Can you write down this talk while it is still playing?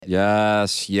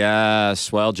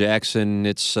Yes. Well, Jackson,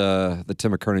 it's the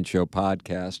Tim McKernan Show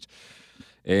podcast,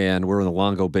 and we're in the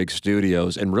Longo Big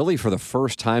Studios. And really, for the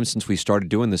first time since we started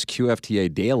doing this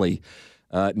QFTA Daily,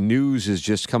 news has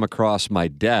just come across my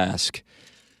desk.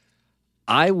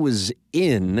 I was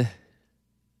in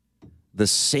the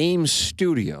same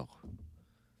studio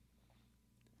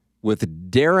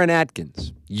with Darren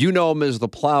Atkins. You know him as the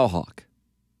Plowhawk.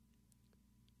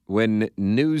 When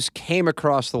news came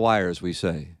across the wire, as we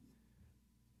say,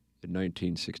 in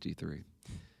 1963,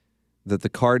 that the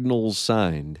Cardinals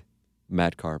signed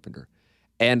Matt Carpenter.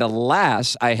 And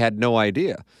alas, I had no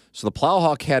idea. So the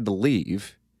Plowhawk had to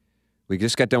leave. We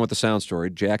just got done with the sound story.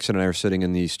 Jackson and I are sitting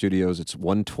in the studios. It's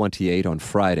 1:28 on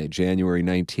Friday, January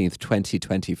 19th,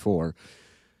 2024.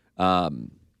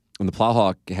 And the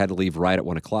Plowhawk had to leave right at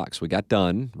 1 o'clock. So we got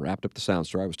done, wrapped up the sound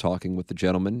story. I was talking with the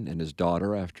gentleman and his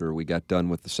daughter after we got done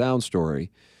with the sound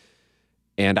story.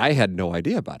 And I had no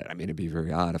idea about it. I mean, it'd be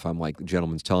very odd if I'm like, the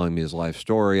gentleman's telling me his life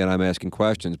story and I'm asking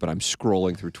questions, but I'm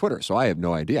scrolling through Twitter. So I have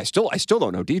no idea. I still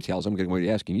don't know details. I'm going to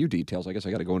be asking you details. I guess I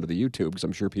got to go into the YouTube because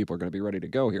I'm sure people are going to be ready to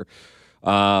go here.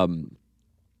 And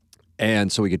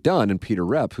so we get done, and Peter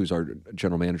Repp, who's our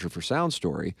general manager for Sound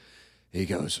Story, he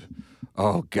goes,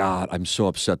 "Oh, God, I'm so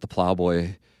upset the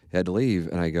Plowboy had to leave."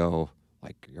 And I go,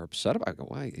 "Like, you're upset about it?" I go,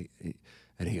 "Why?"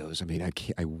 And he goes, "I mean,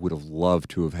 I would have loved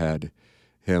to have had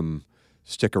him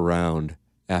stick around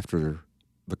after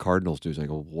the Cardinals news." I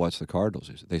go, "What's the Cardinals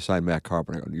news?" They signed Matt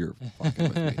Carpenter. I go, "You're fucking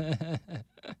with me."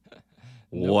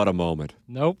 Nope. What a moment.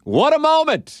 Nope. What a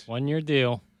moment. 1-year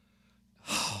deal.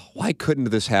 Why couldn't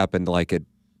this happen like at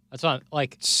That's not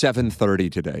like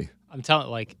 7:30 today? I'm telling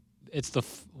like it's the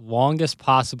longest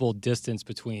possible distance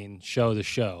between show to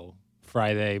show,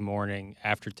 Friday morning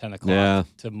after 10 o'clock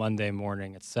to Monday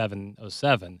morning at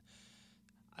 7:07.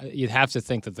 You'd have to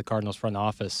think that the Cardinals front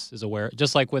office is aware,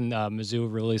 just like when Mizzou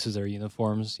releases their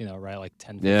uniforms, right, like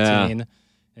 10:15,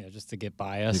 just to get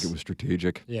by us. I think it was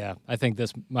strategic. Yeah, I think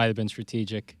this might have been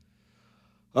strategic.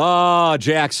 Oh,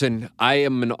 Jackson, I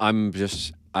don't know.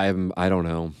 I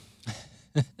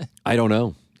don't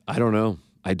know. I don't know.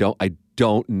 I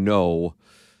don't know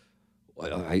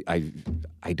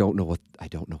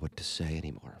what to say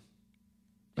anymore.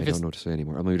 I don't know what to say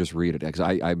anymore. Let me just read it. Because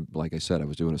I like I said, I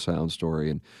was doing a sound story,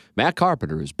 and Matt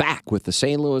Carpenter is back with the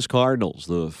St. Louis Cardinals.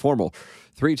 The former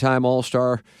 3-time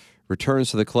All-Star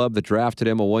returns to the club that drafted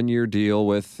him a 1-year deal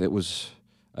with, it was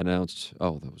announced,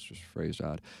 that was just phrased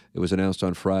odd. It was announced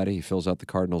on Friday. He fills out the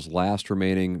Cardinals' last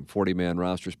remaining 40-man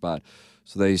roster spot.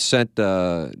 So they sent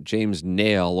James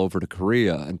Nail over to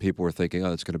Korea, and people were thinking,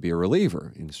 it's going to be a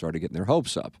reliever, and started getting their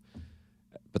hopes up.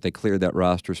 But they cleared that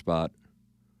roster spot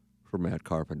for Matt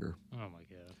Carpenter. Oh, my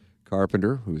God.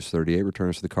 Carpenter, who is 38,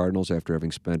 returns to the Cardinals after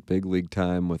having spent big league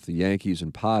time with the Yankees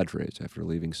and Padres after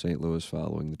leaving St. Louis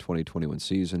following the 2021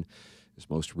 season. His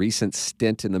most recent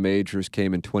stint in the majors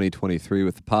came in 2023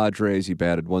 with the Padres. He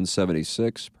batted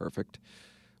 .176, perfect,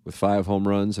 with 5 home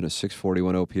runs and a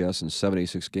 .641 OPS in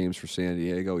 76 games for San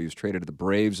Diego. He was traded to the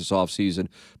Braves this offseason,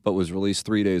 but was released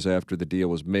 3 days after the deal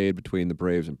was made between the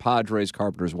Braves and Padres.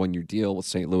 Carpenter's 1-year deal with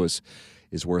St. Louis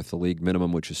is worth the league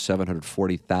minimum, which is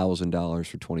 $740,000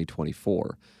 for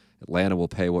 2024. Atlanta will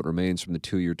pay what remains from the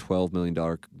 2-year, $12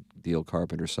 million deal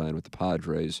Carpenter signed with the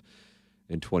Padres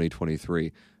in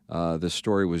 2023. This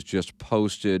story was just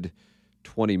posted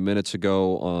 20 minutes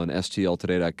ago on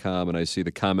stltoday.com, and I see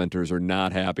the commenters are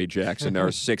not happy, Jackson. There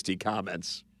are 60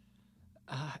 comments.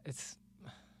 I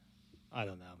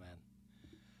don't know, man.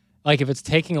 Like, if it's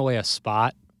taking away a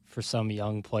spot for some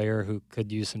young player who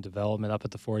could use some development up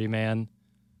at the 40-man,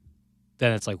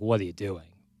 then it's like, what are you doing?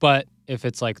 But if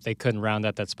it's like they couldn't round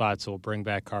out that spot, so we'll bring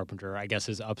back Carpenter, I guess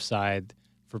his upside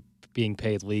for being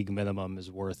paid league minimum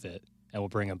is worth it, and we'll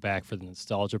bring him back for the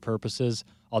nostalgia purposes.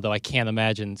 Although I can't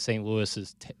imagine St.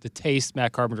 Louis's the taste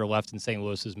Matt Carpenter left in St.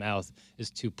 Louis's mouth is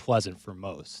too pleasant for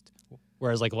most.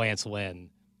 Whereas like Lance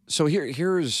Lynn. So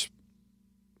here's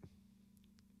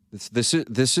this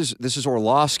is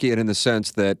Orlovsky in the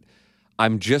sense that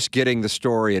I'm just getting the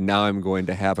story and now I'm going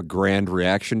to have a grand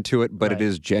reaction to it, but It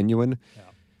is genuine. Yeah.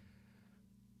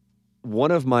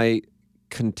 One of my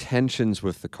contentions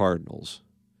with the Cardinals,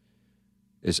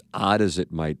 as odd as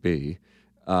it might be,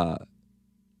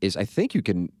 is I think you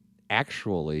can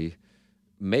actually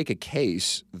make a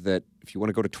case that if you want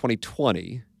to go to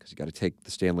 2020, because you got to take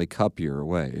the Stanley Cup year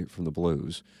away from the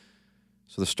Blues,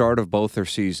 so the start of both their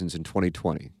seasons in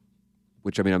 2020,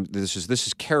 which I mean, this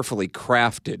is carefully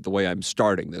crafted the way I'm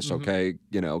starting this, okay?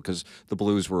 Because the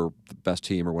Blues were the best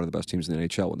team or one of the best teams in the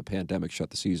NHL when the pandemic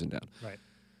shut the season down. Right.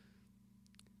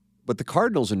 But the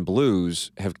Cardinals and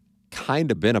Blues have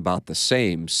kind of been about the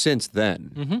same since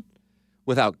then.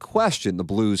 without question, the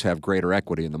Blues have greater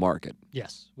equity in the market.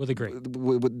 Yes, would agree.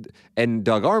 And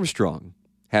Doug Armstrong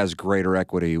has greater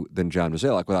equity than John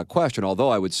Mozeliak, without question, although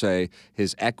I would say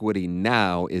his equity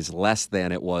now is less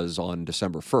than it was on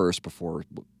December 1st before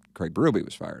Craig Berube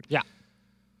was fired. Yeah.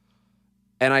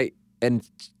 And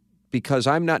because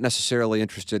I'm not necessarily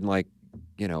interested in, like,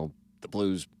 you know, the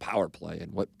Blues power play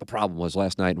and what the problem was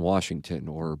last night in Washington,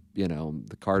 or, you know,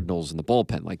 the Cardinals in the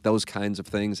bullpen, like those kinds of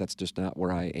things, that's just not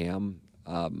where I am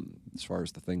as far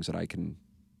as the things that I can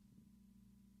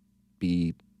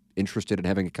be interested in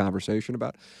having a conversation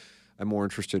about. I'm more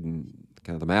interested in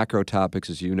kind of the macro topics,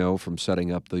 as you know, from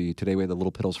setting up today we had the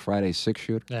Little Piddles Friday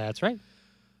 6-shooter. That's right.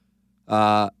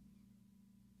 The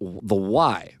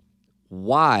why.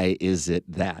 Why is it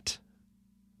that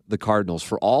the Cardinals,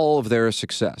 for all of their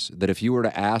success, that if you were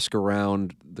to ask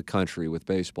around the country with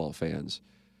baseball fans,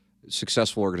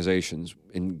 successful organizations,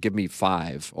 and give me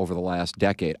 5 over the last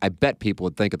decade, I bet people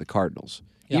would think of the Cardinals.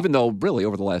 Yeah. Even though really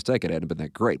over the last decade it hadn't been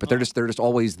that great. But they're just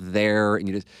always there, and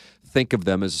you just think of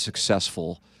them as a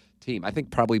successful team. I think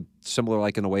probably similar,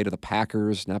 like in a way, to the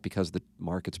Packers, not because the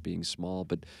market's being small,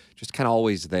 but just kind of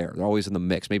always there. They're always in the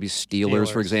mix. Maybe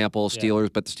Steelers. For example. Steelers, yeah.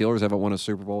 But the Steelers haven't won a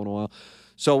Super Bowl in a while.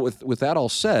 So with that all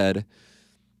said,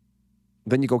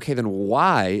 then you go, okay, then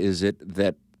why is it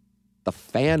that the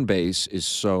fan base is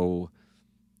so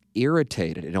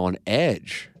irritated and on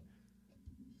edge?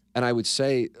 And I would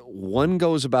say one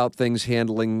goes about things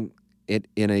handling it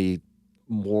in a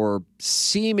more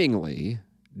seemingly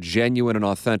genuine and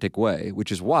authentic way,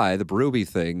 which is why the Berube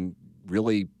thing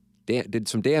really did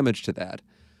some damage to that.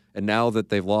 And now that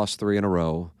they've lost 3 in a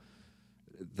row,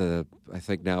 I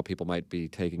think now people might be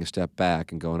taking a step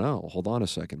back and going, oh, hold on a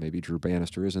second, maybe Drew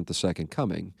Bannister isn't the second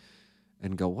coming,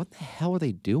 and go, what the hell are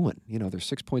they doing? You know, they're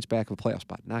 6 points back of a playoff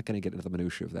spot. Not going to get into the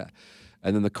minutia of that.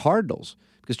 And then the Cardinals,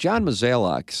 because John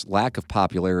Mozeliak's lack of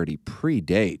popularity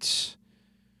predates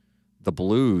the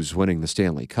Blues winning the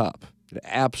Stanley Cup. It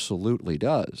absolutely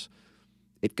does.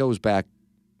 It goes back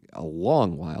a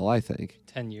long while, I think.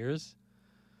 10 years?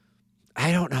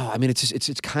 I don't know. I mean,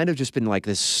 it's kind of just been like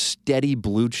this steady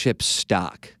blue chip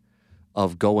stock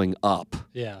of going up.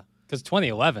 Yeah, because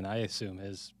 2011, I assume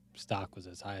his stock was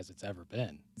as high as it's ever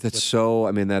been. That's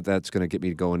going to get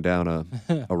me going down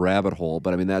a rabbit hole.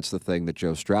 But I mean, that's the thing that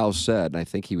Joe Strauss said, and I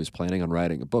think he was planning on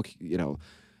writing a book. You know,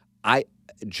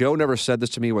 Joe never said this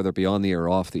to me, whether it be on the air or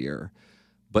off the air.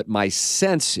 But my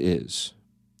sense is,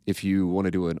 if you want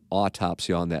to do an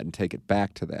autopsy on that and take it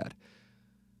back to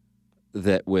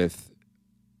that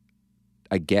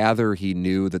I gather he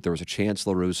knew that there was a chance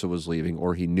La Russa was leaving,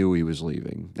 or he knew he was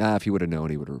leaving. If he would have known,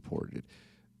 he would have reported it.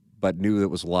 But knew it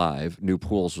was live, knew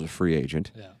Pujols was a free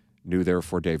agent, knew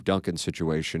therefore Dave Duncan's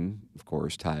situation, of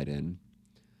course, tied in.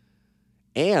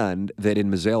 And that in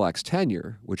Mozeliak's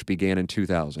tenure, which began in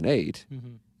 2008,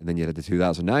 and then you had the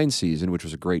 2009 season, which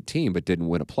was a great team but didn't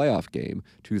win a playoff game.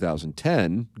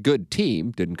 2010, good team,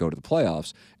 didn't go to the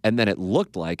playoffs. And then it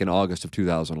looked like in August of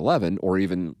 2011, or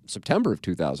even September of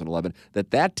 2011,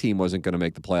 that team wasn't going to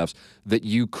make the playoffs, that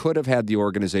you could have had the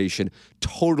organization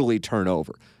totally turn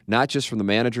over. Not just from the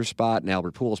manager spot and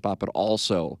Albert Pujols spot, but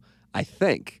also, I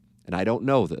think, and I don't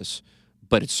know this,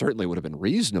 but it certainly would have been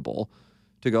reasonable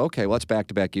to go, okay, well, that's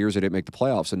back-to-back years they didn't make the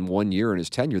playoffs. And 1 year in his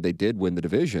tenure, they did win the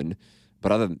division.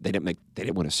 But other than they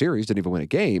didn't win a series, didn't even win a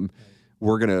game.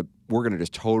 We're gonna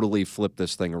just totally flip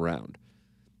this thing around.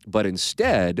 But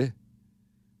instead,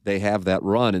 they have that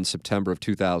run in September of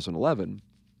 2011,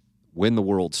 win the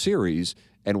World Series,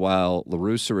 and while La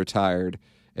Russa retired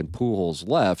and Pujols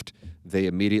left, they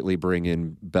immediately bring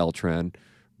in Beltran.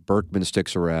 Berkman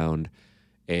sticks around,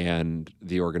 and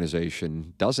the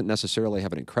organization doesn't necessarily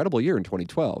have an incredible year in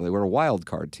 2012. They were a wild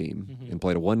card team and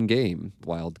played a 1-game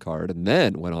wild card, and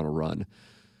then went on a run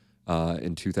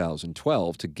in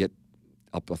 2012 to get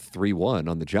up a 3-1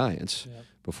 on the Giants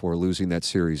before losing that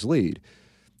series lead.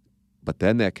 But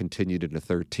then that continued into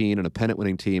 13, and a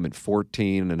pennant-winning team, and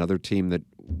 14, and another team that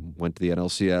went to the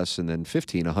NLCS, and then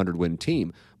 15, a 100-win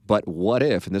team. But what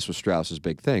if, and this was Strauss's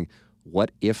big thing,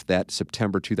 what if that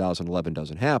September 2011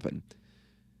 doesn't happen?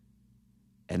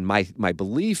 And my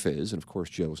belief is, and of course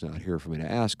Joe's not here for me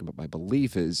to ask him, but my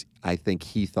belief is I think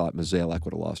he thought Mozeliak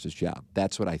would have lost his job.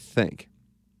 That's what I think.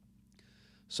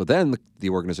 So then the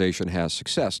organization has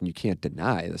success, and you can't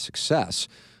deny the success.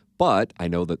 But I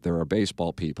know that there are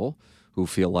baseball people who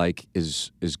feel like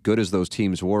as good as those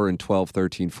teams were in 12,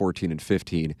 13, 14, and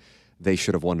 15, they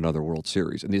should have won another World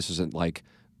Series. And this isn't like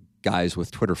guys with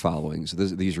Twitter followings.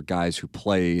 These are guys who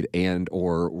played and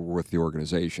or were with the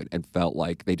organization and felt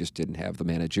like they just didn't have the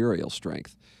managerial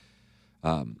strength.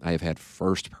 I have had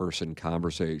first-person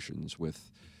conversations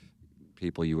with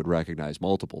people you would recognize,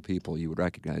 multiple people you would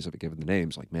recognize if given the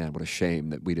names. Like, man, what a shame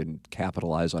that we didn't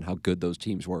capitalize on how good those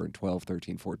teams were in 12,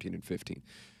 13, 14, and 15.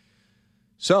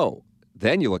 So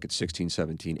then you look at 16,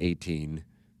 17, 18,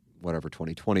 whatever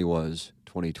 2020 was.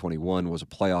 2021 was a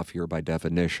playoff year by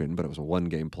definition, but it was a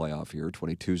one-game playoff year.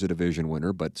 22 is a division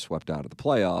winner, but swept out of the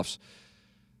playoffs.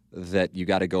 That you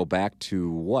got to go back to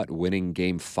what? Winning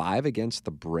Game 5 against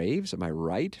the Braves? Am I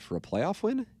right? For a playoff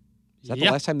win? Is that the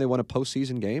last time they won a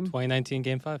postseason game? 2019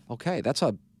 Game 5. Okay, that's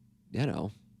a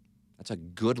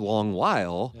good long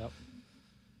while. Yep.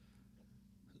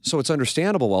 So it's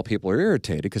understandable why people are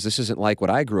irritated, because this isn't like what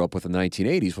I grew up with in the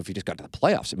 1980s. Well, if you just got to the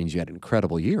playoffs, it means you had an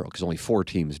incredible year because only 4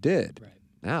 teams did. Right.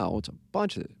 Now it's a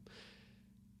bunch of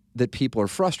that people are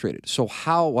frustrated. So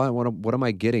what am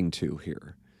I getting to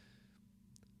here?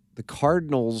 The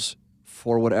Cardinals,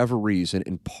 for whatever reason,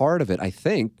 and part of it, I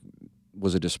think,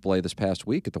 was a display this past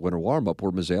week at the winter warm-up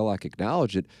where Mozeliak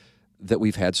acknowledged it, that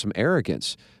we've had some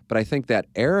arrogance. But I think that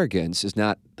arrogance is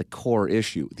not the core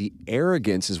issue. The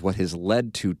arrogance is what has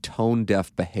led to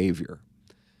tone-deaf behavior.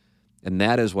 And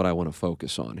that is what I want to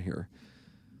focus on here.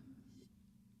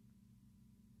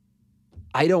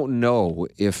 I don't know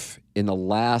if in the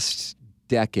last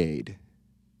decade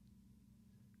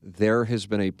there has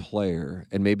been a player,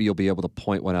 and maybe you'll be able to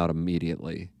point one out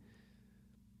immediately,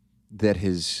 that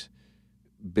has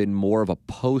been more of a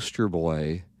poster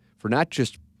boy for not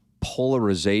just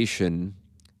polarization,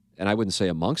 and I wouldn't say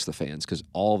amongst the fans, because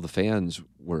all of the fans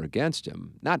were against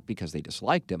him, not because they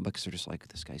disliked him, because they're just like,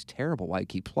 this guy's terrible, why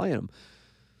keep playing him?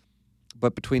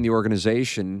 But between the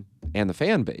organization and the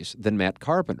fan base, than Matt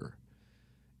Carpenter.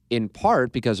 In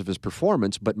part because of his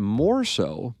performance, but more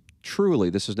so, truly,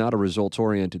 this is not a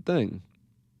results-oriented thing.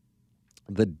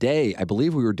 The day, I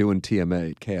believe we were doing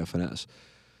TMA at KFNS,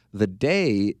 the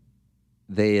day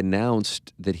they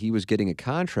announced that he was getting a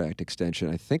contract extension,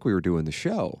 I think we were doing the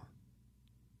show.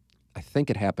 I think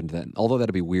it happened then, although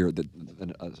that'd be weird that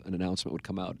an announcement would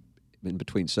come out in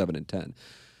between 7 and 10.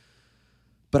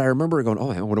 But I remember going,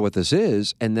 I wonder what this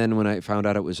is. And then when I found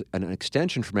out it was an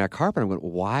extension from Matt Carpenter, I went,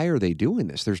 why are they doing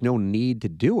this? There's no need to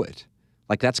do it.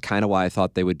 Like, that's kind of why I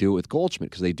thought they would do it with Goldschmidt,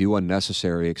 because they do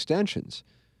unnecessary extensions.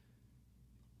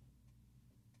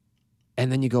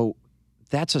 And then you go,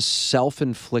 that's a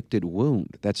self-inflicted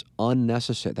wound. That's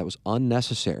unnecessary. That was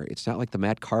unnecessary. It's not like the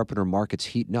Matt Carpenter market's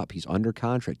heating up. He's under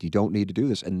contract. You don't need to do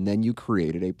this. And then you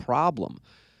created a problem.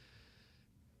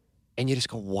 And you just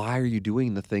go, why are you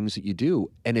doing the things that you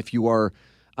do? And if you are,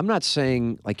 I'm not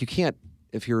saying, like, you can't,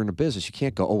 if you're in a business, you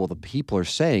can't go, well, the people are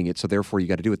saying it, so therefore you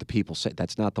got to do what the people say.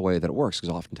 That's not the way that it works,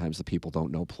 because oftentimes the people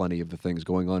don't know plenty of the things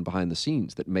going on behind the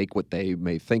scenes that make what they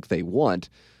may think they want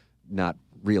not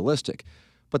realistic.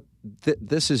 But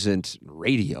this isn't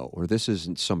radio, or this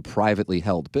isn't some privately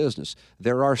held business.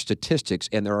 There are statistics,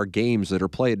 and there are games that are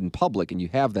played in public, and you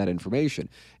have that information.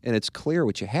 And it's clear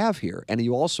what you have here. And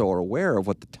you also are aware of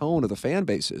what the tone of the fan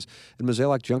base is. And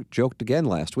Mozeliak joked again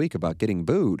last week about getting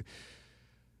booed.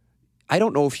 I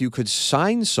don't know if you could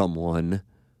sign someone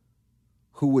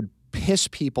who would piss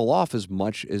people off as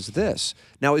much as this.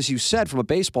 Now, as you said, from a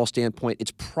baseball standpoint,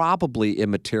 it's probably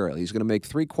immaterial. He's going to make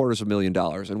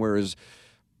 $750,000, and whereas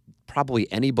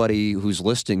probably anybody who's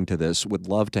listening to this would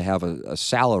love to have a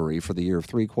salary for the year of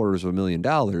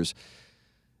 $750,000.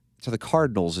 To the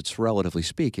Cardinals, it's relatively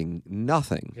speaking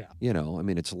nothing. Yeah. You know, I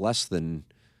mean, it's less than,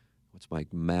 what's my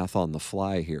math on the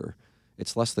fly here?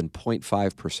 It's less than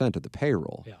 0.5% of the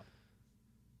payroll. Yeah.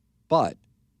 But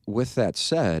with that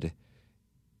said,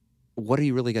 what are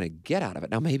you really going to get out of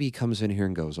it? Now, maybe he comes in here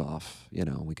and goes off. You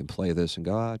know, we can play this and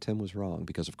go, Tim was wrong,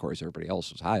 because, of course, everybody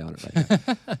else was high on it right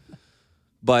now.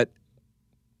 But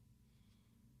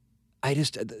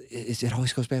it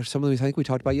always goes back to some of the things I think we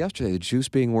talked about yesterday, the juice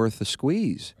being worth the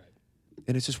squeeze. Right.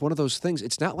 And it's just one of those things.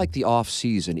 It's not like the off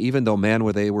season, even though, man,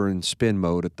 where they were in spin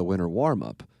mode at the winter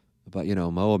warm-up. But, you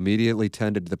know, Mo immediately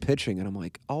tended to the pitching, and I'm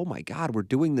like, oh, my God, we're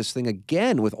doing this thing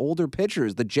again with older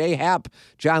pitchers, the J. Happ,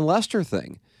 John Lester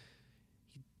thing.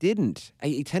 He didn't.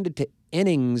 He tended to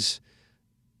innings,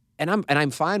 and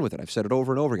I'm fine with it. I've said it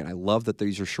over and over again. I love that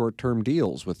these are short-term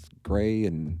deals with Gray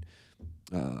and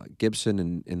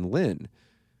Gibson and Lynn,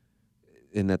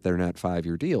 in that they're not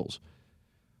 5-year deals.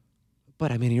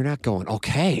 But, I mean, you're not going,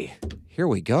 okay, here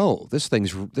we go. This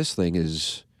thing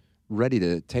is ready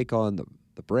to take on the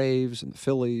Braves and the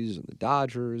Phillies and the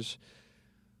Dodgers.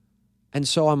 And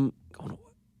so I'm going,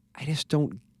 I just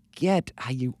don't get how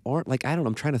you aren't, like, I don't know,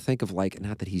 I'm trying to think of, like,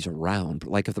 not that he's around,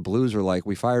 but like if the Blues are like,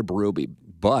 we fired Berube,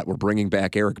 but we're bringing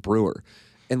back Eric Brewer.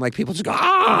 And, like, people just go,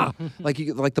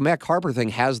 like the Matt Carpenter thing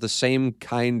has the same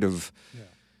kind of. Yeah.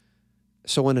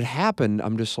 So when it happened,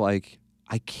 I'm just like,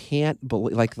 I can't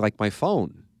believe, like my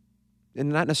phone, and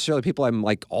not necessarily people I'm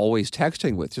like always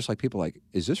texting with, just like people like,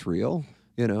 is this real?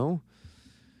 You know?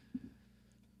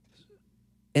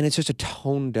 And it's just a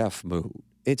tone deaf move.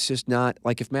 It's just not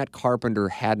like if Matt Carpenter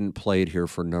hadn't played here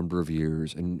for a number of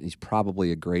years, and he's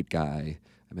probably a great guy.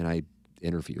 I mean, I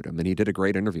interviewed him, and he did a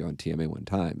great interview on TMA one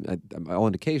time. All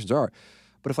indications are.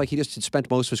 But if like he just had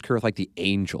spent most of his career with like the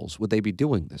Angels, would they be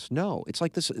doing this? No. It's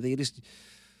like this. It's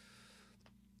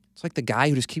like the guy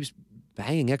who just keeps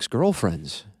banging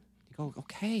ex-girlfriends. You go,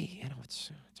 okay,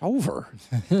 it's over.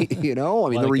 You know, I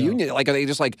mean, the reunion. Like, are they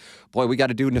just like, boy, we got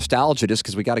to do nostalgia just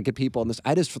because we got to get people on this?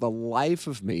 I just, for the life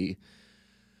of me,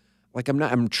 like,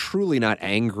 I'm truly not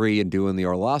angry and doing the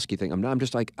Orlovsky thing. I'm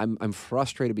just like, I'm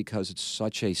frustrated because it's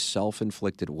such a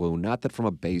self-inflicted wound. Not that from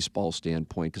a baseball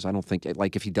standpoint, because I don't think,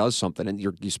 like, if he does something and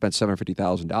you spent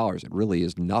 $750,000, it really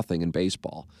is nothing in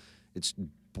baseball. It's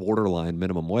borderline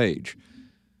minimum wage.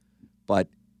 But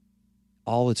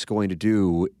all it's going to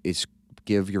do is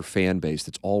give your fan base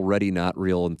that's already not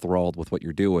real enthralled with what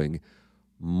you're doing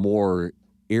more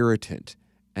irritant.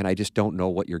 And I just don't know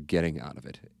what you're getting out of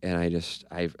it. And I just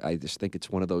think it's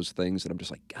one of those things that I'm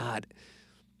just like, God,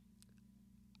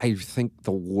 I think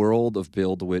the world of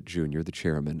Bill DeWitt Jr., the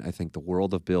chairman, I think the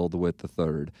world of Bill DeWitt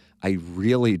III. I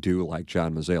really do like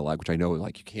John Mozeliak, which I know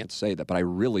like you can't say that, but I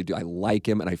really do. I like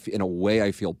him, and in a way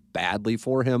I feel badly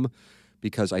for him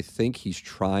because I think he's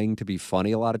trying to be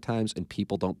funny a lot of times and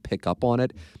people don't pick up on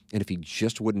it. And if he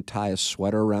just wouldn't tie a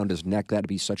sweater around his neck, that'd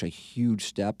be such a huge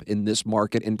step in this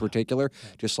market in particular.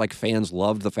 Just like fans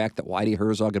loved the fact that Whitey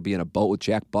Herzog could be in a boat with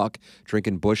Jack Buck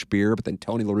drinking Busch beer, but then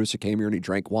Tony La Russa came here and he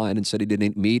drank wine and said he didn't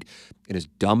eat meat. And as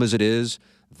dumb as it is,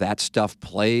 that stuff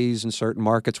plays in certain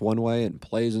markets one way and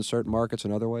plays in certain markets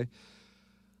another way.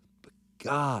 But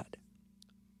God,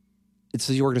 it's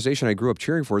the organization I grew up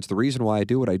cheering for. It's the reason why I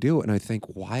do what I do. And I think,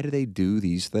 why do they do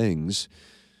these things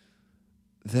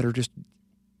that are just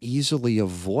easily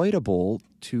avoidable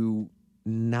to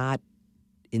not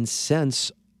incense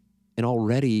an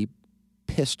already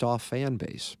pissed off fan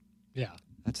base? Yeah.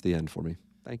 That's the end for me.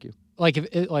 Thank you. Like if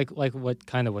it, like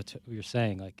what you're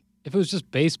saying, like if it was just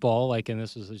baseball, like, and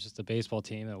this was just a baseball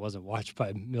team and it wasn't watched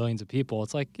by millions of people,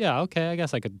 it's like, yeah, okay, I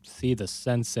guess I could see the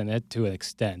sense in it to an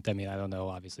extent. I mean, I don't know,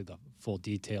 obviously, the full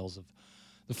details of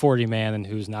the 40-man and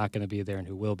who's not going to be there and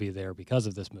who will be there because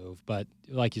of this move. But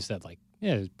like you said, like,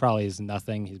 yeah, it probably is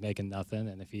nothing. He's making nothing.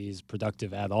 And if he's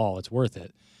productive at all, it's worth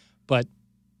it. But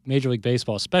Major League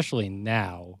Baseball, especially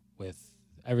now with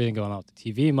everything going on with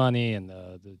the TV money and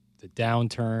the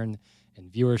downturn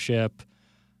in viewership,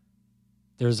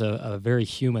 there's a very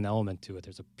human element to it.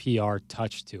 There's a PR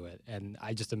touch to it. And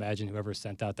I just imagine whoever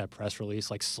sent out that press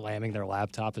release, like slamming their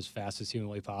laptop as fast as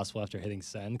humanly possible after hitting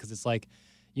send. Because it's like,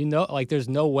 you know, like there's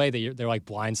no way that they're like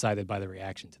blindsided by the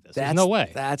reaction to this. There's no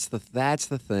way. That's the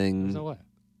thing. There's no way.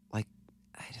 Like,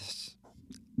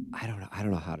 I don't know. I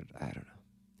don't know.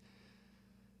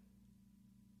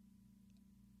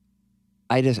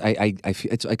 I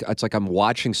feel it's like I'm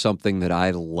watching something that I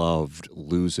loved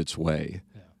lose its way.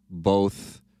 Yeah.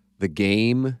 Both the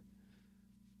game,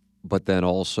 but then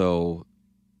also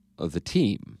of the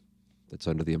team that's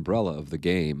under the umbrella of the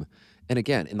game. And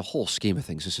again, in the whole scheme of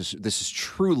things, this is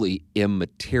truly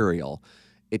immaterial.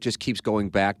 It just keeps going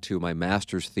back to my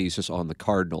master's thesis on the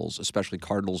Cardinals, especially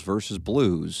Cardinals versus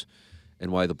Blues, and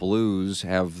why the Blues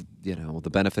have, you know, the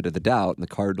benefit of the doubt and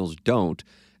the Cardinals don't.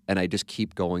 And I just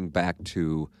keep going back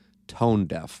to tone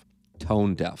deaf.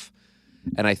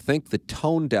 And I think the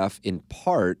tone deaf in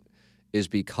part is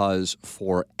because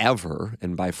forever,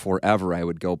 and by forever I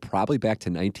would go probably back to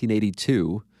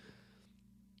 1982,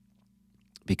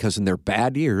 because in their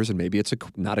bad years, and maybe it's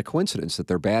not a coincidence that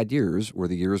their bad years were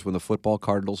the years when the football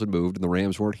Cardinals had moved and the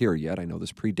Rams weren't here yet. I know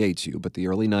this predates you, but the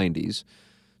early 90s.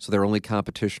 So their only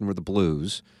competition were the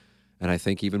Blues. And I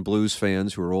think even Blues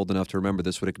fans who are old enough to remember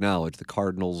this would acknowledge the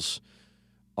Cardinals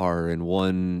are in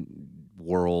one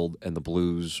world and the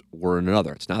Blues were in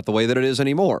another. It's not the way that it is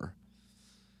anymore.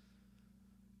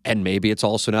 And maybe it's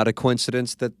also not a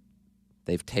coincidence that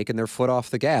they've taken their foot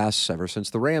off the gas ever since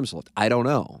the Rams left. I don't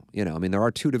know. You know, I mean, there are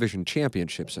 2 division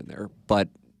championships in there, but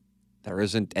there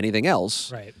isn't anything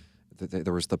else. Right.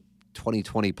 There was the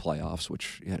 2020 playoffs,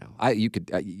 which, you know, you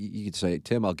could say,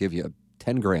 Tim, I'll give you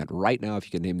 $10,000 right now if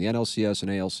you can name the NLCS and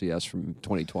ALCS from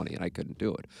 2020, and I couldn't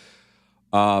do it.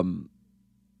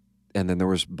 And then there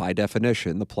was, by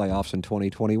definition, the playoffs in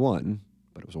 2021,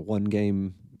 but it was a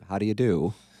 1-game, how do you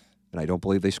do? And I don't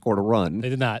believe they scored a run. They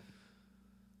did not.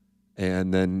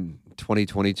 And then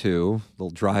 2022, little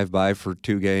drive-by for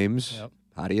 2 games. Yep.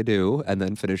 How do you do? And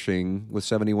then finishing with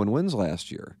 71 wins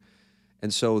last year.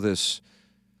 And so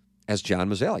as John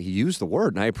Mazzella. He used the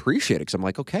word, and I appreciate it because I'm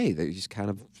like, okay, he's kind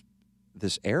of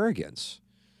this arrogance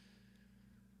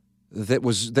that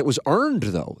was earned,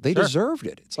 though. They deserved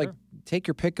it. It's like, take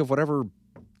your pick of whatever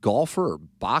golfer or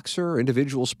boxer,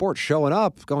 individual sport, showing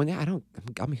up, going, yeah,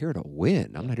 I'm here to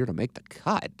win. I'm not here to make the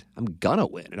cut. I'm gonna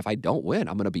win. And if I don't win,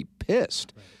 I'm gonna be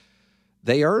pissed. Right.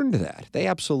 They earned that. They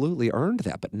absolutely earned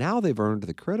that. But now they've earned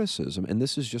the criticism, and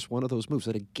this is just one of those moves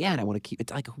that, again, I want to keep.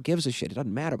 It's like, who gives a shit? It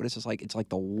doesn't matter. But it's just like, it's like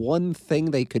the one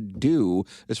thing they could do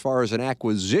as far as an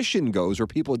acquisition goes, where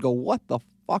people would go, "What the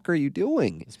fuck are you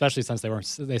doing?" Especially since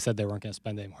they said they weren't going to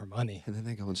spend any more money, and then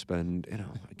they go and spend,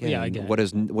 again, what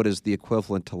is the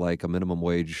equivalent to like a minimum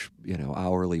wage,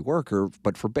 hourly worker,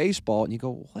 but for baseball, and you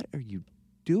go, "What are you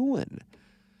doing?"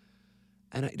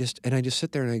 And I just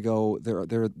sit there and I go,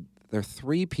 there are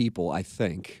three people, I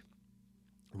think,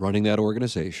 running that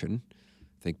organization.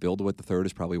 I think Bill DeWitt III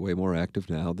is probably way more active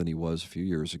now than he was a few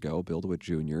years ago. Bill DeWitt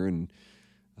Jr. and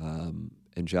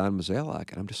John Mazzella.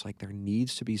 And I'm just like, there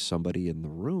needs to be somebody in the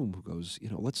room who goes,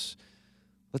 let's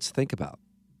think about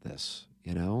this,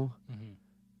 Mm-hmm.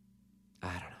 I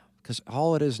don't know. Because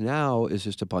all it is now is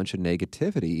just a bunch of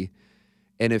negativity.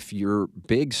 And if your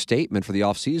big statement for the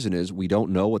offseason is we don't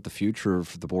know what the future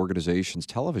of the organization's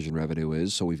television revenue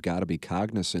is, so we've got to be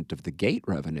cognizant of the gate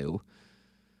revenue,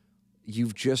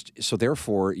 so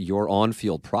therefore your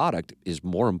on-field product is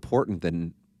more important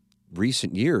than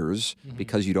recent years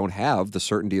because you don't have the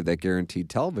certainty of that guaranteed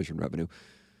television revenue.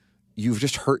 You've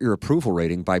just hurt your approval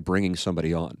rating by bringing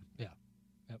somebody on. Yeah.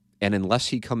 Yep. And unless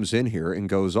he comes in here and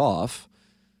goes off,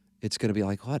 it's going to be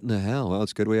like, what in the hell? Well,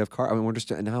 it's good we have we're just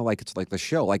now it's like the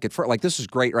show. Like this is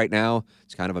great right now.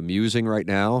 It's kind of amusing right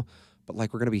now. But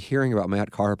like we're going to be hearing about Matt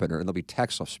Carpenter, and there'll be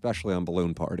texts, especially on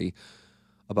Balloon Party,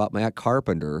 about Matt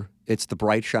Carpenter. It's the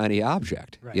bright, shiny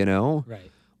object, Right.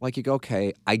 Right. Like you go,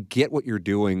 okay, I get what you're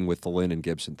doing with the Lynn and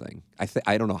Gibson thing.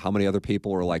 I don't know how many other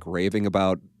people are like raving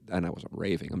about, and I wasn't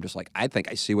raving. I'm just like, I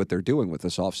think I see what they're doing with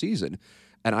this offseason,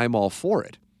 and I'm all for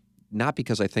it. Not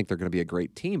because I think they're going to be a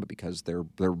great team, but because they're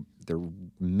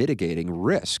mitigating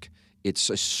risk. It's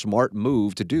a smart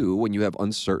move to do when you have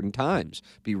uncertain times.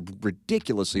 Be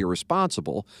ridiculously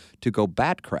irresponsible to go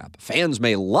bat crap. Fans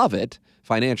may love it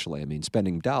financially. I mean,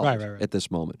 spending dollars right. at this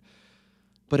moment.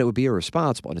 But it would be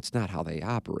irresponsible, and it's not how they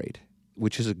operate,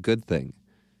 which is a good thing.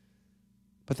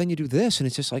 But then you do this, and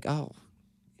it's just like,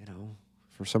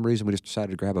 for some reason we just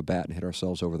decided to grab a bat and hit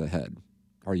ourselves over the head.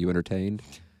 Are you entertained?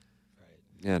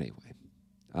 Anyway,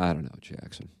 I don't know,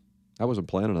 Jackson. I wasn't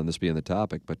planning on this being the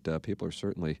topic, but people are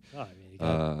certainly... Oh, I mean, you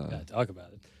got to talk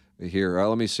about it. Here,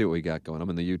 let me see what we got going. I'm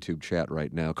in the YouTube chat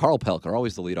right now. Carl Pelker,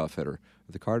 always the leadoff hitter.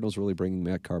 Are the Cardinals really bringing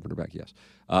Matt Carpenter back? Yes.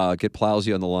 Get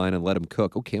Plowsy on the line and let him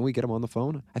cook. Oh, can we get him on the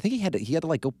phone? I think he had to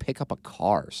like go pick up a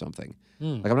car or something.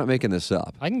 Like, I'm not making this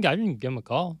up. I can give him a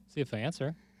call, see if they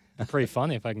answer. It's pretty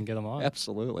funny if I can get him on.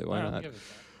 Absolutely. Why not?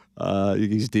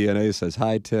 Iggy's DNA says,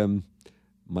 hi, Tim.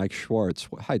 Mike Schwartz.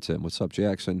 Hi, Tim. What's up,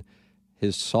 Jackson?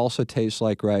 His salsa tastes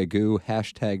like ragu.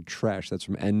 # trash. That's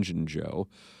from Engine Joe.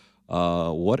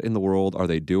 What in the world are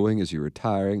they doing? Is he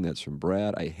retiring? That's from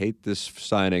Brad. I hate this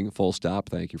signing. Full stop.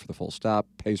 Thank you for the full stop.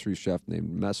 Pastry chef named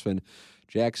Mesfin.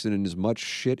 Jackson, and as much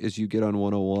shit as you get on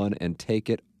 101 and take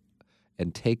it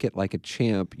like a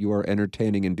champ, you are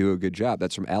entertaining and do a good job.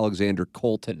 That's from Alexander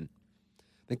Colton.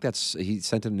 I think he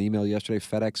sent him an email yesterday,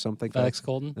 FedEx something. FedEx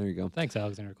Colton. There you go. Thanks,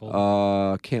 Alexander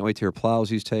Colton. Can't wait to hear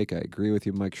Plowsy's take. I agree with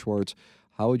you, Mike Schwartz.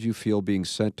 How would you feel being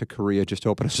sent to Korea just to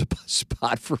open a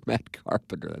spot for Matt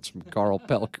Carpenter? That's from Carl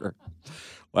Pelker.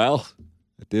 Well,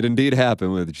 it did indeed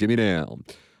happen with Jimmy Nail.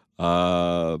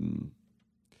 The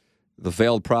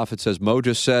Veiled Prophet says, Mo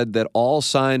just said that all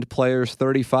signed players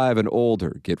 35 and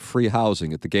older get free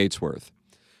housing at the Gatesworth.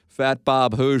 Fat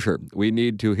Bob Hoosier, we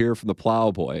need to hear from the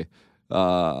Plowboy.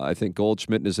 I think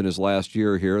Goldschmidt is in his last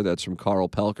year here. That's from Carl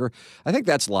Pelker. I think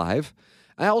that's live.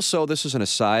 This is an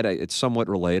aside. It's somewhat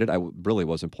related. I really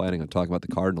wasn't planning on talking about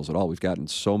the Cardinals at all. We've gotten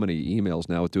so many emails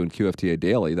now with doing QFTA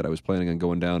Daily that I was planning on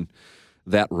going down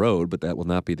that road, but that will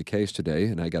not be the case today.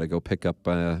 And I got to go pick up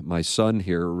my son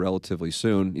here relatively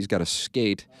soon. He's got to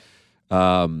skate.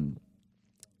 But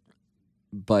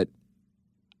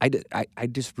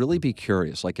I'd just really be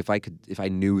curious, like if I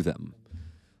knew them.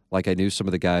 Like I knew some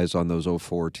of the guys on those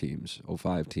 04 teams,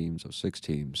 05 teams, 06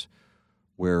 teams,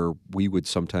 where we would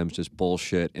sometimes just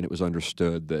bullshit, and it was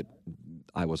understood that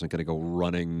I wasn't going to go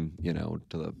running,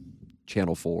 to the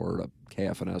Channel 4 to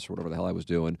KFNS or whatever the hell I was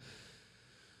doing.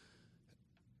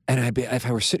 And if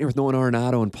I were sitting here with Nolan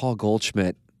Arenado and Paul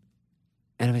Goldschmidt,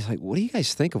 and I was like, what do you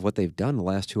guys think of what they've done the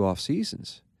last two off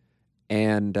seasons?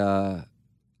 And I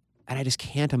just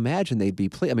can't imagine they'd be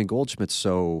I mean, Goldschmidt's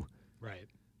so... Right.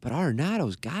 But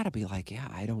Arenado's got to be like, yeah,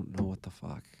 I don't know what the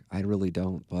fuck. I really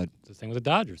don't. But It's the thing with the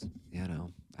Dodgers. I don't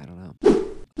know.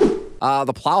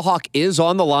 The Plowhawk is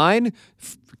on the line.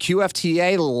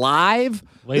 QFTA live.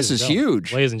 This is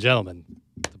huge. Ladies and gentlemen,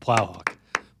 the Plowhawk.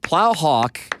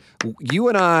 Plowhawk, you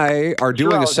and I are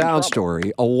doing a sound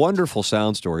story, a wonderful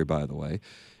sound story, by the way.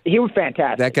 He was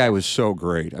fantastic. That guy was so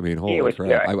great. I mean, holy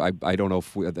crap. Good. I don't know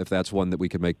if that's one that we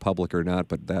could make public or not,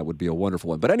 but that would be a wonderful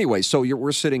one. But anyway, so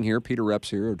we're sitting here. Peter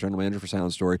Reps here, our general manager for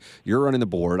Sound Story. You're running the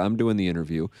board. I'm doing the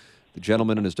interview. The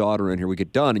gentleman and his daughter are in here. We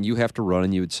get done, and you have to run,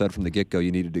 and you had said from the get-go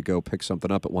you needed to go pick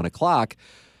something up at 1 o'clock.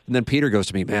 And then Peter goes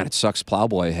to me, man, it sucks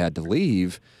Plowboy had to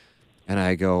leave. And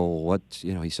I go, what?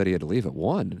 He said he had to leave at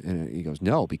 1. And he goes,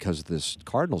 no, because of this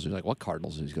Cardinals. He's like, what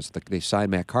Cardinals? He goes, they signed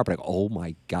Matt Carpenter. I go, oh,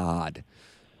 my God.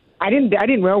 I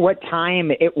didn't know what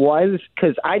time it was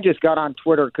because I just got on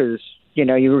Twitter because,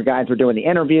 you guys were doing the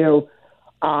interview.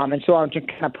 And so I was just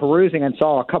kind of perusing and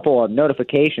saw a couple of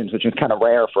notifications, which is kind of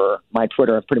rare for my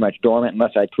Twitter. It's pretty much dormant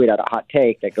unless I tweet out a hot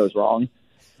take that goes wrong.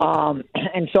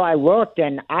 And so I looked,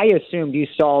 and I assumed you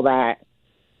saw that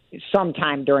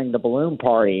sometime during the balloon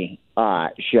party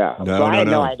show. So I had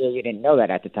no idea you didn't know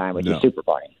that at the time with your super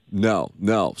party.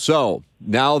 No. So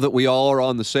now that we all are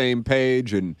on the same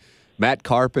page and Matt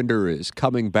Carpenter is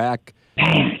coming back,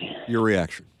 your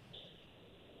reaction?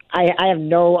 I have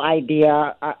no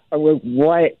idea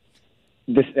what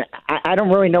this. I don't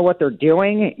really know what they're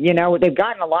doing. They've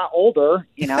gotten a lot older.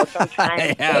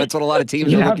 Sometimes yeah, that's what a lot of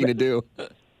teams are looking to do.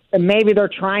 And maybe they're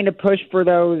trying to push for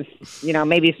those,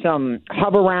 maybe some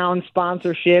hub around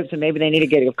sponsorships, and maybe they need to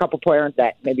get a couple players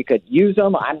that maybe could use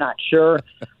them. I'm not sure.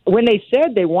 When they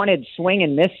said they wanted swing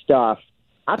and miss stuff,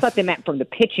 I thought they meant from the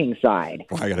pitching side.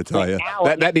 Well, I got to tell you,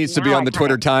 that needs to be on the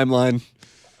Twitter timeline.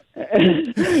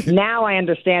 Now I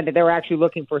understand that they were actually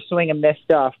looking for swing and miss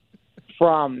stuff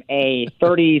from a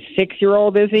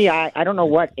 36-year-old, is he? I don't know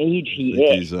what age he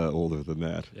is. He's older than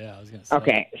that. Yeah, I was going to say.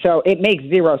 Okay, so it makes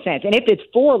zero sense. And if it's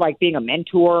for, being a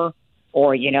mentor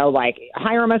or,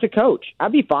 hire him as a coach,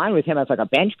 I'd be fine with him as, a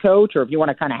bench coach or if you want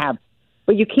to kind of have –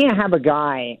 but you can't have a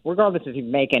guy, regardless if he's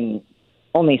making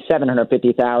only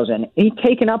 $750,000, he's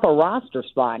taken up a roster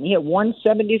spot, and he had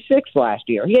 176 last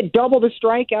year. He had double the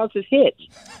strikeouts as hits.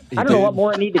 I don't know what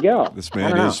more it need to go. This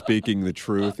man is speaking the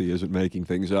truth. He isn't making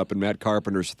things up. And Matt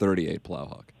Carpenter's 38,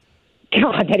 Plowhawk.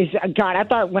 God, I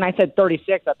thought when I said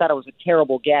 36, I thought it was a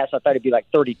terrible guess. I thought it'd be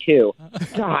 32.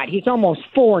 God, he's almost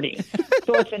 40.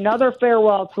 So it's another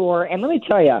farewell tour. And let me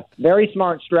tell you, very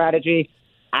smart strategy.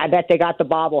 I bet they got the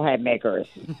bobblehead makers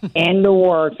in the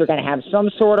works. They're going to have some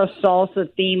sort of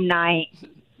salsa theme night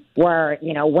where,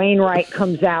 Wainwright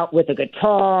comes out with a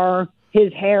guitar.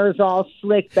 His hair's all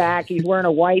slicked back. He's wearing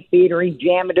a white beater. He's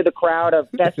jamming to the crowd of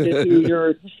festive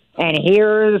Hoosiers. And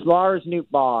here's Lars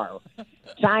Nootbaar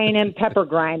signing pepper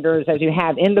grinders as you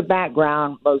have in the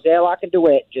background Mosaic and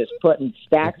DeWitt just putting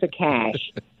stacks of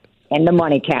cash in the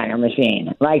money counter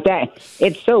machine. Like that.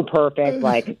 It's so perfect.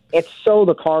 It's so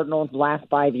the Cardinals the last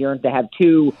 5 years to have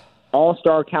two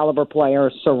all-star caliber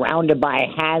players surrounded by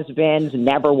has-beens,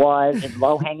 never was, and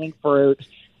low-hanging fruit.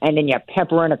 And then you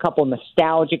pepper in a couple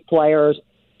nostalgic players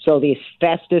so these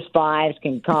Festus Fives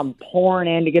can come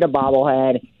pouring in to get a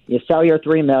bobblehead. You sell your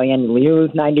 $3 million,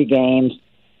 lose 90 games.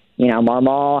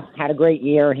 Marmol had a great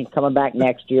year. He's coming back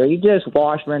next year. You just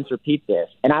wash, rinse, repeat this,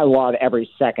 and I love every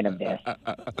second of this.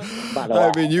 By the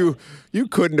way. I mean, you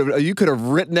could have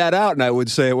written that out, and I would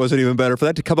say it wasn't even better for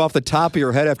that to come off the top of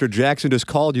your head after Jackson just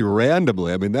called you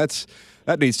randomly. I mean, that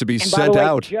needs to be sent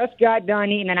out. Just got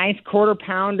done eating a nice quarter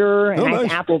pounder, a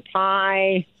nice apple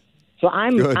pie. So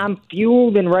I'm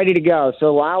fueled and ready to go.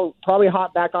 So I'll probably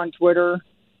hop back on Twitter.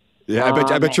 Yeah,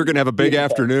 I bet you're going to have a big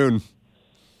afternoon.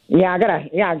 Yeah,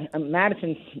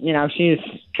 Madison's, she's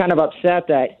kind of upset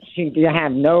that she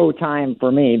have no time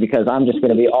for me because I'm just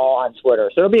going to be all on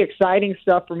Twitter. So it'll be exciting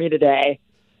stuff for me today.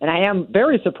 And I am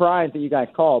very surprised that you guys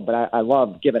called, but I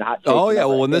love giving hot takes. Oh, yeah.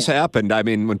 Well, when this happened, I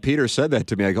mean, when Peter said that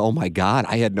to me, I go, oh, my God,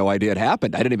 I had no idea it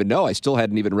happened. I didn't even know. I still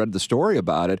hadn't even read the story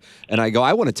about it. And I go,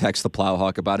 I want to text the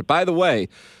Plowhawk about it. By the way,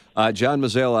 John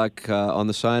Mozeliak on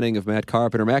the signing of Matt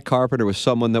Carpenter. Matt Carpenter was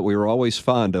someone that we were always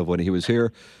fond of when he was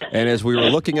here. And as we were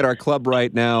looking at our club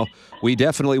right now, we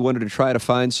definitely wanted to try to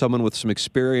find someone with some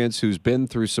experience who's been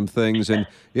through some things. And,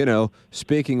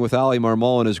 speaking with Ali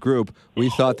Marmol and his group, we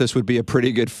thought this would be a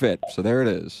pretty good fit. So there it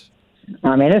is.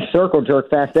 I mean, this circle jerk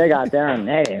fest they got there, and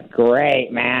they is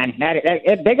great, man.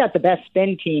 They got the best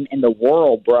spin team in the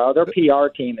world, bro. Their PR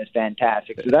team is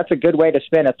fantastic. So that's a good way to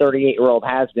spin a 38-year-old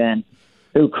has-been.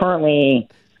 Who currently,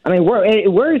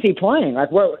 where is he playing?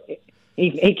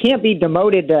 He can't be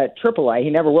demoted to AAA. He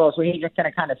never will, so he's just going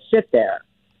to kind of sit there.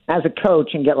 as a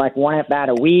coach and get like one at bat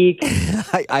a week.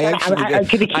 Because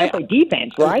he can't play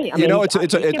defense, right?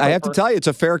 I have to tell you, it's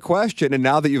a fair question. And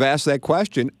now that you've asked that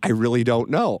question, I really don't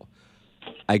know.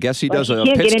 I guess he does a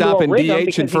pit stop in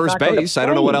DH and first base. I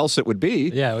don't know what else it would be.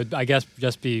 Yeah, it would, I guess,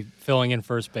 just be filling in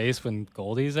first base when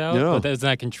Goldie's out. Yeah. But isn't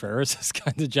that Contreras'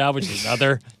 kind of job, which is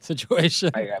another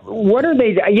situation? What are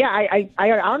they? Yeah, I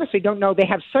honestly don't know. They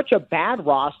have such a bad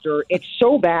roster. It's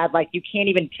so bad, like you can't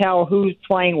even tell who's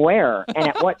playing where and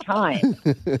at what time.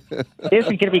 This is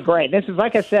going to be great. This is,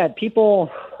 like I said,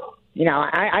 people...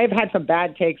 I've had some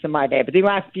bad takes in my day, but the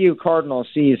last few Cardinals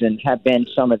seasons have been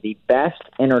some of the best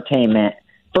entertainment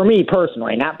for me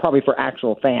personally, not probably for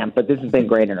actual fans, but this has been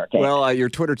great entertainment. Well, your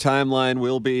Twitter timeline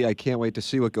will be, I can't wait to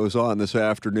see what goes on this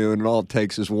afternoon, and all it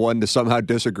takes is one to somehow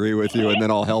disagree with you, and then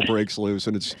all hell breaks loose,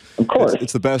 and it's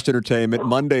the best entertainment.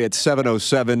 Monday at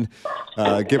 7:07,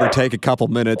 give or take a couple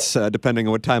minutes, depending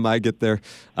on what time I get there.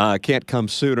 Can't come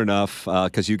soon enough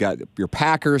because you got your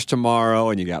Packers tomorrow,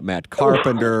 and you got Matt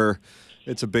Carpenter.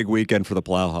 It's a big weekend for the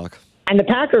Plowhawk. And the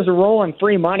Packers are rolling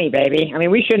free money, baby. I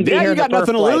mean, we shouldn't be here. Yeah, you got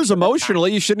nothing to lose emotionally.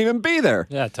 emotionally. You shouldn't even be there.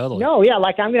 Yeah, totally. No, yeah,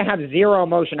 like I'm going to have zero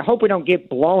emotion. I hope we don't get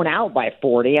blown out by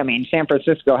 40. I mean, San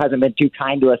Francisco hasn't been too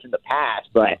kind to us in the past,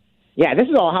 but yeah, this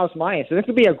is all house money. So this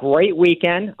will be a great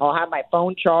weekend. I'll have my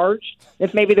phone charged.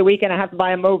 This may be the weekend I have to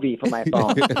buy a Moby for my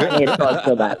phone. I need to charge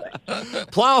so badly.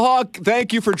 Plowhawk,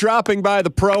 thank you for dropping by the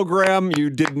program. You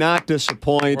did not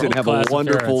disappoint, and have a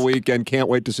wonderful weekend. Can't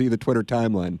wait to see the Twitter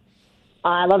timeline.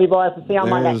 I love you, boys. See you on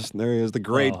Monday. There he is, the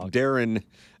great Darren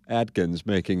Atkins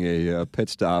making a pit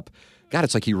stop. God,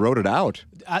 it's like he wrote it out.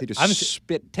 He just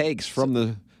spit takes from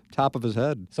the top of his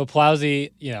head. So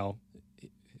Plowsy,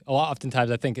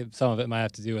 oftentimes I think some of it might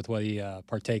have to do with what he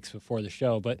partakes before the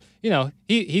show. But,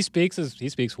 he speaks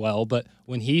well. But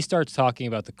when he starts talking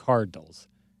about the Cardinals,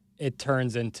 it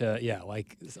turns into,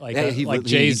 like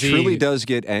Jay-Z. He truly does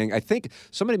get angry. I think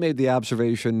somebody made the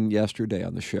observation yesterday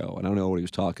on the show, and I don't know what he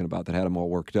was talking about, that had him all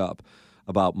worked up,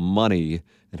 about money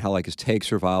and how, like, his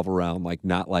takes revolve around, like,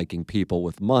 not liking people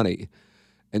with money.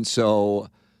 And so,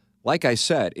 like I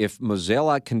said, if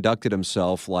Mozeliak conducted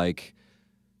himself like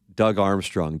Doug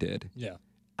Armstrong did,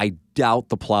 I doubt,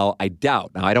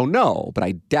 now I don't know, but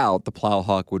I doubt the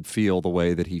Plowhawk would feel the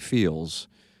way that he feels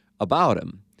about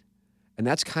him. And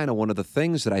that's kind of one of the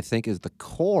things that I think is the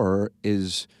core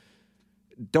is,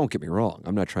 don't get me wrong,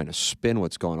 I'm not trying to spin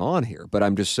what's going on here, but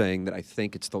I'm just saying that I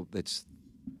think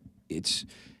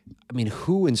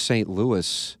who in St.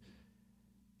 Louis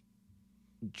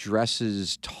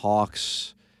dresses,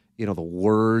 talks, the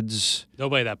words.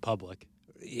 Nobody that public.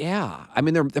 Yeah. I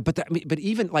mean, but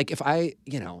even like if when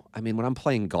I'm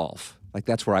playing golf, like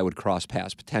that's where I would cross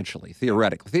paths potentially,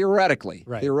 theoretically.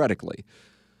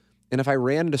 And if I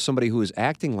ran into somebody who was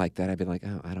acting like that, I'd be like,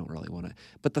 oh, I don't really want to.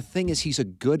 But the thing is, he's like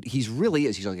a good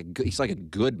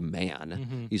man.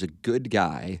 Mm-hmm. He's a good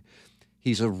guy.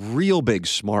 He's a real big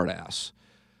smartass.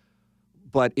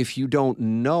 But if you don't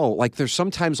know, like there's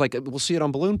sometimes, like we'll see it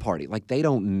on Balloon Party, like they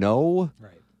don't know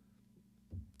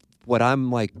what I'm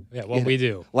like. Yeah, what we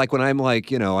do. Like when I'm like,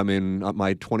 my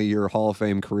 20-year Hall of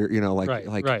Fame career,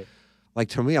 Like,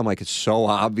 to me, I'm like, it's so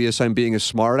obvious I'm being a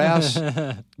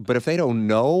smartass. But if they don't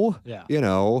know,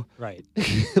 Right.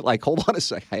 like, hold on a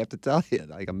sec, I have to tell you,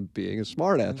 like, I'm being a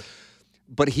smartass.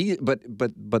 But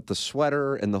the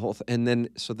sweater and the whole thing, and then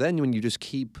when you just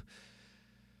keep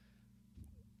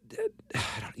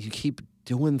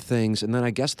doing things, and then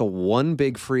I guess the one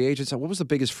big free agent, what was the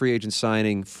biggest free agent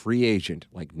signing? Free agent,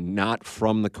 like not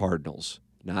from the Cardinals,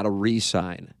 not a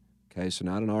re-sign. Okay, so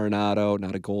not an Arenado,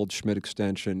 not a Goldschmidt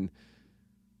extension.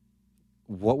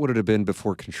 What would it have been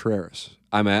before Contreras?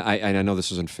 I mean, I know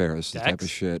this isn't fair. This is the type of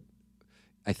shit.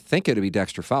 I think it would be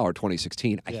Dexter Fowler,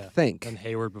 2016. I think. And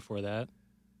Hayward before that.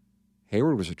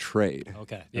 Hayward was a trade.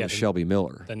 Okay. Yeah. Shelby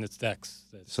Miller. Then it's Dex.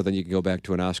 So then you can go back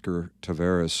to an Oscar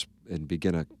Taveras and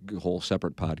begin a whole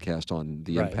separate podcast on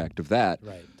the impact of that.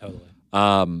 Right. Totally.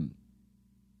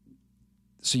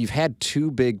 So you've had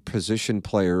two big position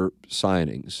player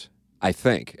signings, I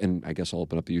think, and I guess I'll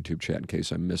open up the YouTube chat in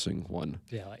case I'm missing one.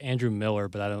 Yeah, like Andrew Miller,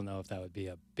 but I don't know if that would be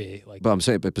a big like. But I'm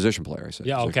saying, but position player, I said.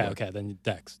 Yeah, okay. Then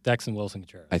Dex and Wilson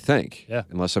Contreras. I think. Yeah.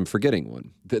 Unless I'm forgetting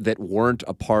one that weren't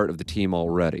a part of the team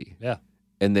already. Yeah.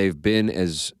 And they've been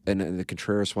and the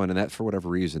Contreras one, and that for whatever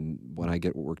reason, when I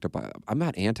get worked up, I'm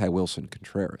not anti-Wilson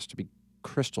Contreras, to be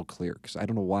crystal clear, because I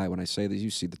don't know why when I say this, you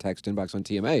see the text inbox on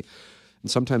TMA. And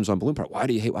sometimes on Balloon Party, why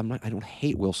do you hate? I don't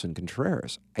hate Wilson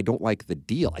Contreras. I don't like the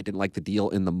deal. I didn't like the deal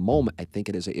in the moment. I think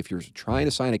it is if you're trying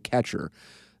to sign a catcher,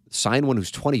 sign one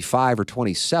who's 25 or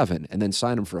 27, and then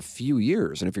sign him for a few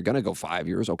years. And if you're going to go 5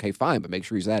 years, okay, fine, but make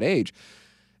sure he's that age.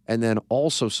 And then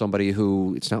also somebody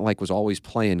who it's not like was always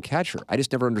playing catcher. I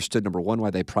just never understood, number one, why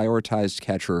they prioritized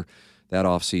catcher that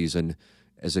offseason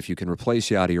as if you can replace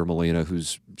Yadier Molina,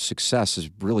 whose success is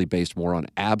really based more on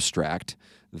abstract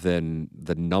than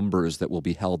the numbers that will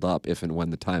be held up if and when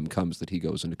the time comes that he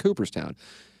goes into Cooperstown.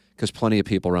 Because plenty of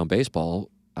people around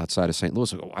baseball outside of St.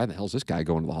 Louis will go, why the hell is this guy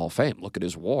going to the Hall of Fame? Look at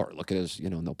his WAR. Look at his,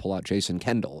 and they'll pull out Jason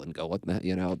Kendall and go, what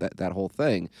the, that whole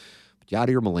thing. But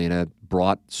Yadier Molina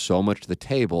brought so much to the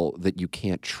table that you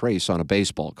can't trace on a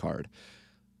baseball card.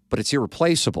 But it's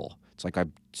irreplaceable. It's like I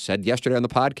said yesterday on the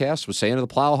podcast, was saying to the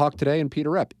Plowhawk today and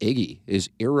Peter Rep, Iggy is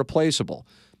irreplaceable.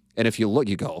 And if you look,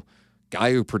 you go,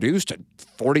 guy who produced at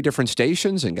 40 different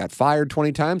stations and got fired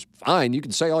 20 times, fine, you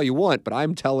can say all you want, but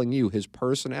I'm telling you, his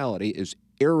personality is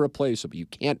irreplaceable. You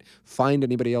can't find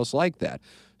anybody else like that.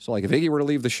 So, like, if Iggy were to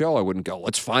leave the show, I wouldn't go,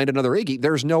 let's find another Iggy.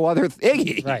 There's no other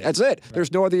Iggy. Right. That's it. Right.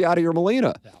 There's no other Yadier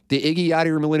Molina. Yeah. The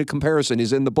Iggy-Yadier Molina comparison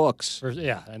is in the books.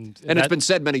 And it's been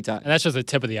said many times. And that's just the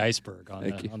tip of the iceberg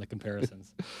on the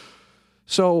comparisons.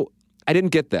 So, I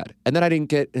didn't get that. And then I didn't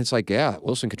get, and it's like, yeah,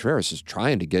 Wilson Contreras is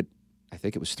trying to get, I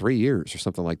think it was 3 years or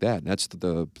something like that. And that's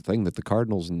the thing that the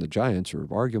Cardinals and the Giants are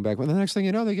arguing back. And the next thing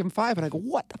you know, they give him 5. And I go,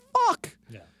 what the fuck?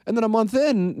 Yeah. And then a month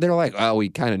in, they're like, oh, we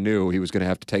kind of knew he was going to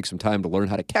have to take some time to learn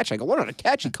how to catch. I go, learn how to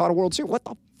catch? He caught a World Series. What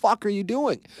the fuck are you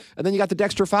doing? And then you got the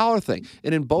Dexter Fowler thing.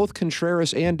 And in both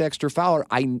Contreras and Dexter Fowler,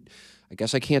 I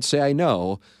guess I can't say I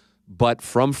know, but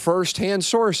from firsthand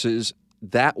sources,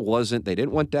 that wasn't, they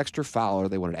didn't want Dexter Fowler.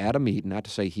 They wanted Adam Eaton, not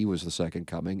to say he was the second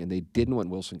coming, and they didn't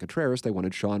want Wilson Contreras. They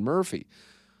wanted Sean Murphy.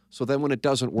 So then when it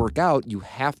doesn't work out, you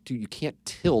can't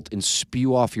tilt and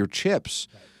spew off your chips.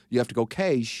 Right. You have to go,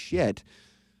 okay, shit,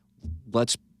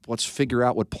 let's figure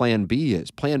out what plan B is.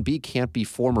 Plan B can't be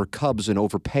former Cubs and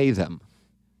overpay them.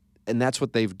 And that's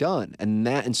what they've done.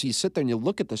 And so you sit there and you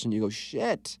look at this and you go,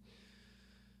 shit.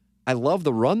 I love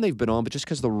the run they've been on, but just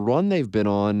because the run they've been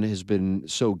on has been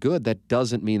so good, that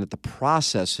doesn't mean that the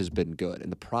process has been good.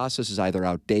 And the process is either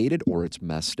outdated or it's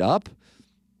messed up.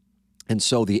 And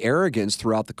so the arrogance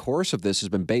throughout the course of this has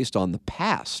been based on the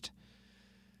past.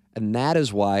 And that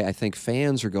is why I think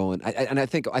fans are going, and I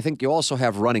think you also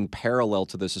have running parallel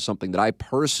to this is something that I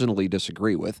personally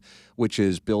disagree with, which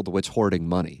is Bill DeWitt's hoarding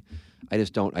money. I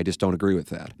just don't agree with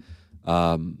that.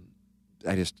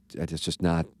 It's just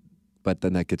not. But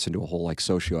then that gets into a whole like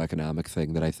socioeconomic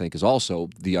thing that I think is also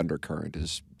the undercurrent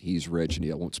is he's rich and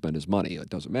he won't spend his money. It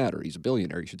doesn't matter. He's a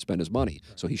billionaire. He should spend his money.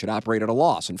 Right. So he should operate at a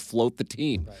loss and float the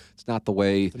team. Right. It's not the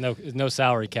way. No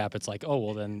salary cap. It's like, oh,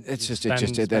 well, then it's just gets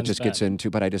into,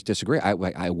 but I just disagree.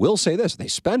 I will say this. They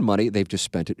spend money. They've just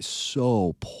spent it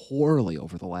so poorly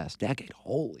over the last decade.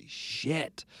 Holy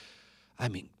shit. I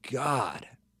mean, God.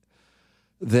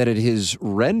 That it has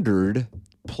rendered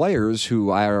players who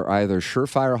are either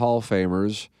surefire Hall of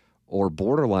Famers or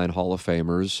borderline Hall of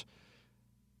Famers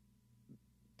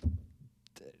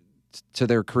to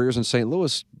their careers in St.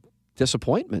 Louis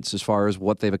disappointments as far as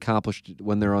what they've accomplished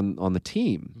when they're on the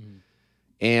team.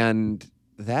 Mm. And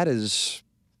that is,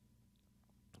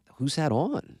 who's that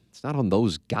on? It's not on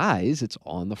those guys. It's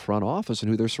on the front office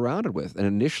and who they're surrounded with. And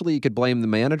initially you could blame the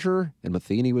manager, and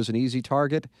Matheny was an easy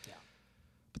target. Yeah.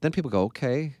 But then people go,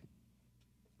 okay,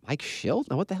 Mike Shildt?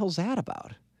 Now, what the hell's that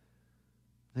about?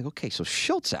 Like, okay, so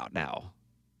Schilt's out now.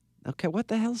 Okay, what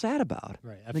the hell's that about?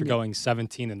 Right, after going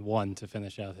 17-1 to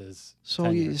finish out his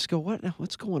tenure. You just go,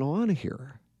 what's going on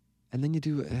here? And then you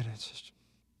do, and it's just...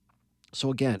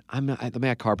 So again, I'm not the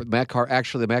Matt Carpenter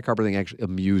thing actually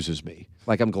amuses me.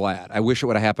 Like, I'm glad. I wish it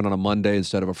would have happened on a Monday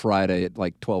instead of a Friday at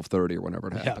like 12:30 or whenever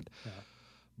it happened. Yeah.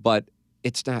 But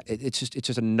it's not. It's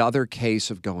just another case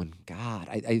of going, God,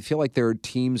 I feel like there are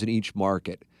teams in each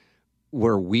market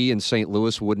where we in St.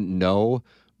 Louis wouldn't know,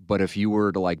 but if you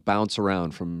were to like bounce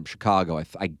around from Chicago,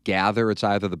 I gather it's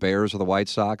either the Bears or the White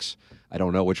Sox. I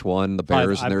don't know which one. The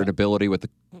Bears and their ability with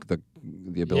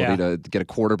the ability to get a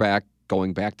quarterback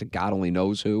going back to God only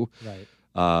knows who.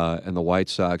 Right. And the White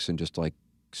Sox and just like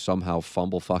somehow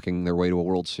fumble fucking their way to a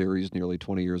World Series nearly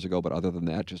 20 years ago. But other than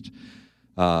that, just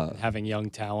having young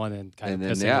talent and kind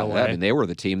of pissing it away. I mean, they were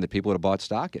the team that people would have bought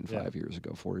stock in 4 years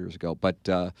ago.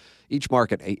 But each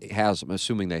market has, I'm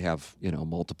assuming they have,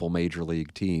 multiple major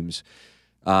league teams.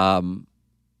 I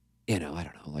don't know,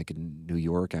 like in New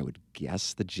York, I would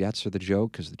guess the Jets are the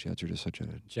joke because the Jets are just such a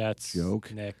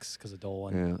joke. Knicks because of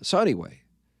Dolan. Yeah. So anyway,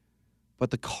 but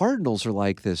the Cardinals are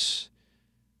like this,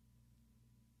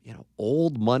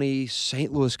 old money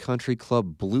St. Louis Country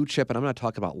Club blue chip, and I'm not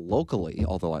talking about locally,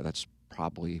 although that's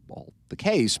probably all the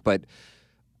case, but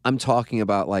I'm talking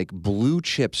about like blue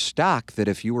chip stock that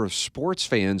if you were sports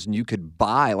fans and you could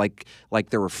buy, like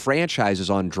there were franchises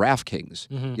on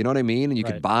DraftKings, you know what I mean? And you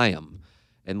could buy them.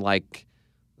 and like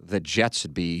the Jets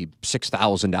would be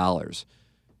 $6,000.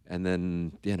 And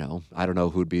then, I don't know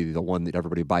who'd be the one that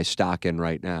everybody buys stock in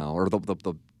right now, or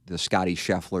the Scotty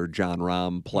Scheffler, John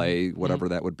Rahm play, whatever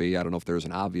that would be. I don't know if there's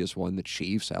an obvious one. The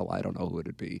Chiefs, hell, I don't know who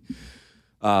it'd be.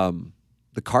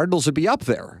 The Cardinals would be up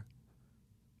there,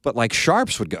 but like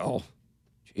Sharps would go,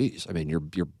 geez, I mean,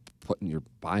 you're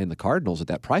buying the Cardinals at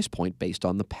that price point based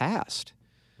on the past.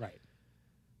 Right.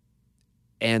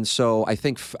 And so I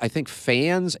think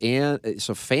fans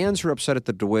fans are upset at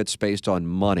the DeWitts based on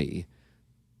money.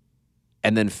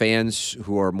 And then fans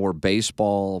who are more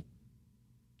baseball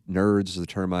nerds is the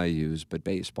term I use, but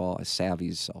baseball savvy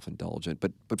is self-indulgent,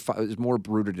 but is more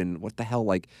rooted in what the hell,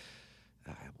 like,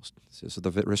 this is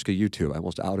the risk of YouTube. I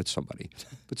almost outed somebody,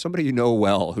 but somebody you know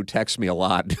well who texts me a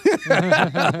lot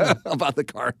about the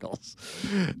Cardinals.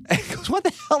 And he goes, what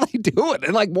the hell are they doing?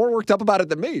 And like more worked up about it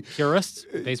than me. Purists?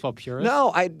 Baseball purists?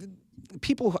 No, I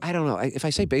don't know. If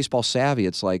I say baseball savvy,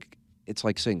 it's like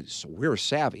saying, so we're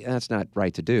savvy. And that's not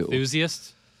right to do.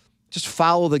 Enthusiasts? Just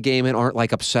follow the game and aren't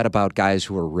like upset about guys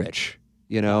who are rich,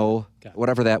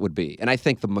 whatever that would be. And I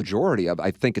think the majority of,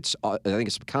 I think it's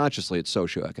subconsciously it's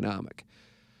socioeconomic.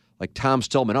 Like Tom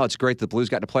Stillman, it's great the Blues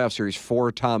got in a playoff series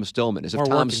for Tom Stillman. As if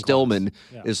Tom Stillman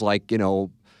is like, I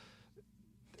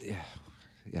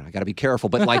got to be careful,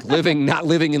 but like not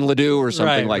living in Ladue or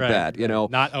something that,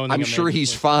 Not owning I'm sure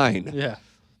he's fine. Yeah.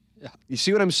 You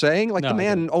see what I'm saying? Like the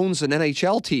man owns an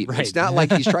NHL team. Right. It's not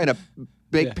like he's trying to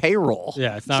make payroll.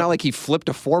 Yeah, it's not like he flipped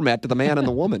a format to the man and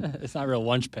the woman. It's not real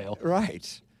lunch pail.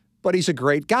 Right. But he's a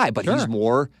great guy, but he's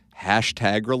more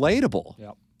 #relatable.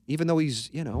 Yep. Even though he's,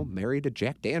 married to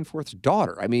Jack Danforth's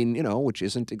daughter. I mean, which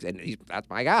isn't, and that's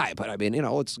my guy. But I mean,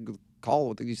 it's call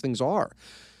what these things are.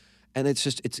 And it's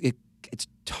just, it's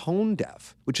tone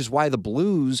deaf, which is why the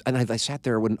Blues, and I sat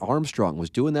there when Armstrong was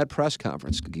doing that press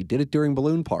conference. He did it during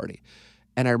Balloon Party.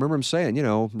 And I remember him saying,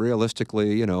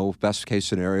 realistically, best case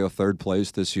scenario, third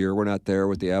place this year. We're not there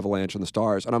with the Avalanche and the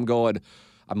Stars. And I'm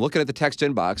looking at the text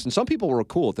inbox, and some people were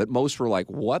cool with it. Most were like,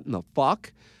 what in the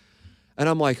fuck? And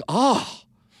I'm like,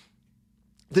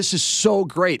 this is so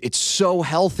great. It's so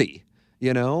healthy,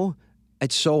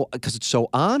 It's so, because it's so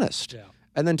honest. Yeah.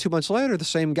 And then 2 months later, the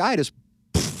same guy just,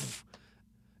 poof.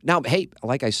 Now, hey,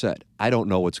 like I said, I don't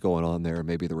know what's going on there.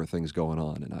 Maybe there were things going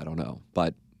on, and I don't know.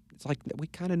 But it's like we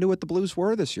kind of knew what the Blues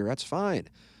were this year. That's fine.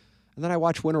 And then I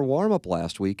watched winter warm-up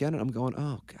last weekend, and I'm going,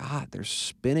 oh, God, they're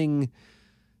spinning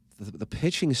the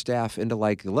pitching staff into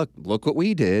like, look what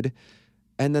we did.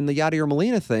 And then the Yadier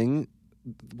Molina thing,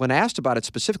 when asked about it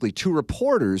specifically to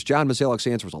reporters, John Mozeliak's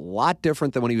answer was a lot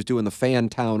different than when he was doing the fan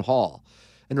town hall.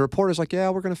 And the reporter's like, yeah,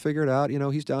 we're going to figure it out.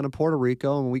 He's down in Puerto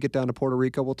Rico, and when we get down to Puerto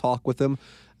Rico, we'll talk with him.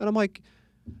 And I'm like,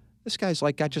 this guy's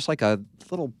like got just like a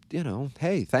little,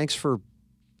 hey, thanks for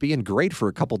being great for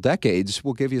a couple decades.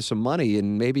 We'll give you some money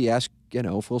and maybe ask,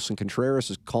 if Wilson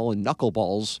Contreras is calling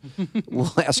knuckleballs,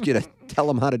 we'll ask you to tell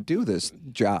him how to do this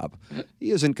job.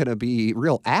 He isn't going to be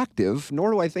real active, nor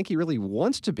do I think he really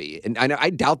wants to be. And I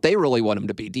doubt they really want him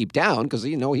to be deep down because,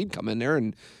 he'd come in there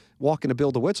and walk into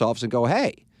Bill DeWitt's office and go,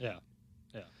 hey. Yeah.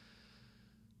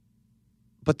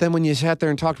 But then when you sat there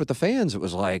and talked with the fans, it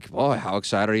was like, boy, how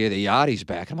excited are you that Yachty's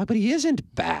back? And I'm like, but he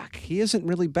isn't back. He isn't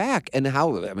really back. And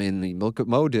look what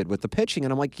Mo did with the pitching.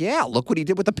 And I'm like, yeah, look what he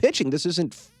did with the pitching. This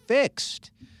isn't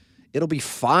fixed. It'll be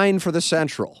fine for the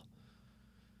Central.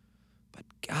 But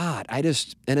God,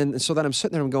 so then I'm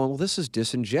sitting there and I'm going, well, this is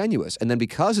disingenuous. And then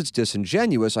because it's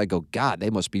disingenuous, I go, God,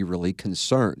 they must be really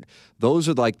concerned. Those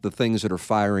are like the things that are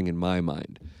firing in my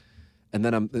mind. And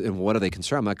then and what are they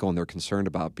concerned? I'm not going, they're concerned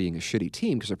about being a shitty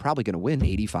team because they're probably going to win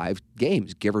 85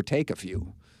 games, give or take a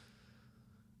few.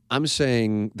 I'm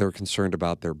saying they're concerned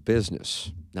about their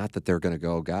business, not that they're going to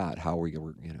go, God, how are we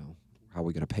going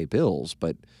to pay bills?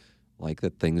 But like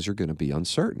that things are going to be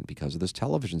uncertain because of this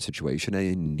television situation and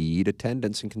they need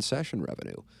attendance and concession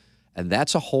revenue. And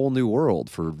that's a whole new world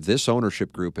for this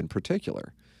ownership group in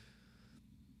particular.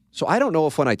 So I don't know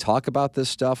if when I talk about this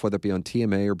stuff, whether it be on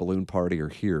TMA or Balloon Party or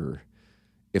here,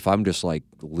 if I'm just like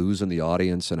losing the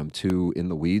audience and I'm too in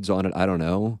the weeds on it, I don't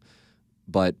know.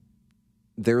 But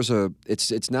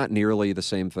it's not nearly the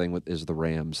same thing as the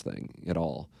Rams thing at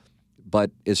all.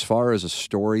 But as far as a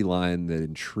storyline that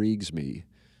intrigues me,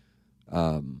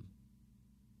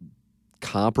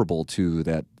 comparable to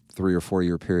that 3 or 4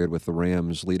 year period with the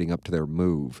Rams leading up to their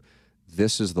move,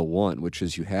 this is the one, which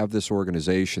is you have this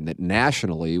organization that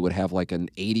nationally would have like an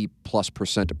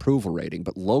 80+% approval rating,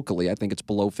 but locally I think it's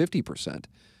below 50%.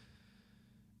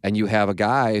 And you have a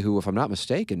guy who, if I'm not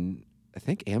mistaken, I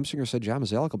think Amsinger said John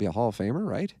Mozeliak will be a Hall of Famer,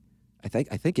 right? I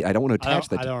think I don't want to attach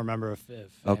that. I don't remember if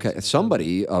okay,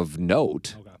 somebody of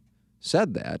note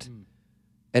said that.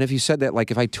 And if you said that,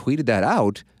 like if I tweeted that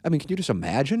out, I mean, can you just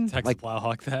imagine? Text Like,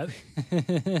 Plowhawk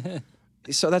that.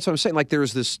 so that's what I'm saying. Like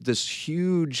there's this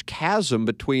huge chasm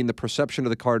between the perception of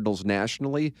the Cardinals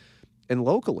nationally and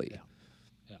locally.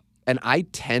 Yeah. And I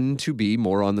tend to be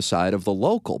more on the side of the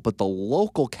local, but the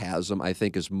local chasm, I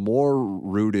think, is more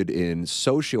rooted in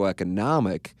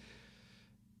socioeconomic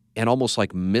and almost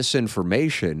like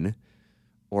misinformation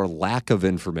or lack of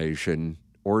information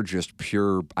or just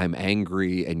pure, I'm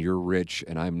angry and you're rich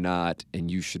and I'm not,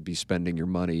 and you should be spending your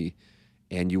money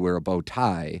and you wear a bow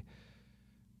tie,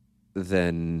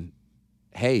 then,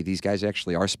 hey, these guys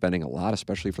actually are spending a lot,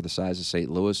 especially for the size of St.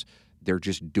 Louis. They're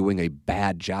just doing a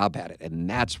bad job at it, and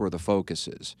that's where the focus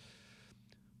is.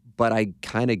 But I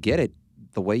kind of get it.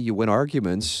 The way you win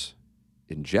arguments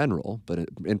in general, but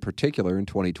in particular in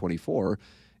 2024,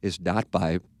 is not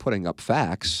by putting up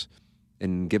facts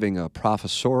and giving a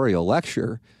professorial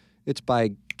lecture. It's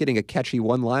by getting a catchy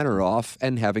one-liner off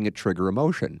and having it trigger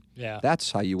emotion. Yeah.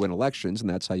 That's how you win elections, and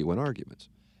that's how you win arguments.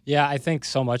 Yeah, I think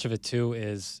so much of it, too,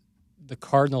 is the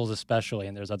Cardinals especially,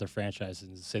 and there's other franchises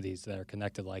in the cities that are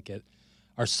connected like it,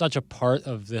 are such a part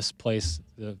of this place,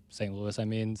 the St. Louis,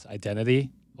 identity.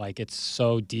 Like, it's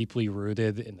so deeply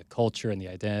rooted in the culture and the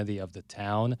identity of the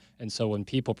town. And so when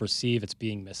people perceive it's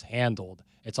being mishandled,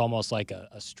 it's almost like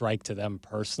a strike to them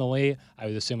personally. I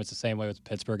would assume it's the same way with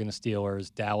Pittsburgh and the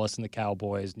Steelers, Dallas and the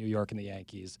Cowboys, New York and the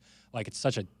Yankees. Like, it's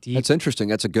such a deep... That's interesting.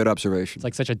 That's a good observation. It's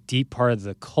like such a deep part of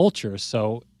the culture.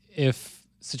 So if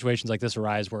situations like this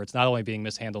arise where it's not only being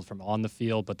mishandled from on the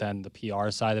field, but then the PR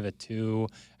side of it too,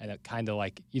 and it kind of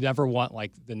like, you never want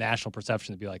like the national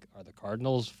perception to be like, are the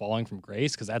Cardinals falling from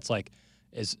grace? Because that's like,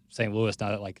 is St. Louis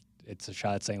not like, it's a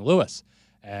shot at St. Louis.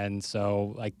 And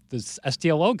so like this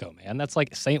STL logo, man, that's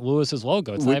like St. Louis's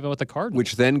logo. It's not even with the Cardinals.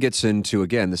 Which then gets into,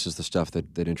 again, this is the stuff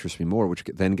that interests me more, which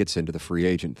then gets into the free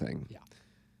agent thing. Yeah.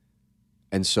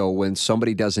 And so when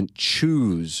somebody doesn't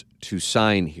choose to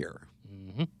sign here,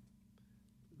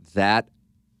 that,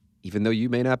 even though you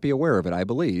may not be aware of it, I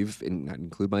believe, and I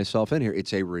include myself in here,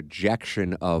 it's a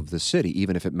rejection of the city,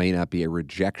 even if it may not be a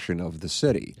rejection of the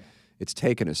city. Yeah. It's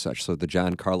taken as such. So the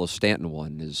John Carlos Stanton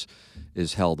one is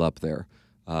held up there.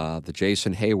 The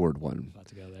Jason Hayward one, about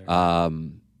to go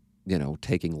there.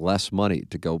 Taking less money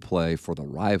to go play for the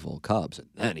rival Cubs, and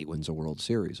then he wins a World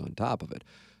Series on top of it.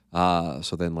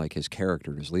 So then, like, his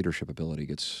character and his leadership ability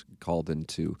gets called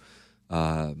into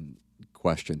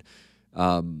question.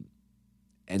 And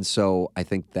so I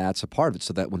think that's a part of it,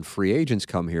 so that when free agents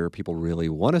come here, people really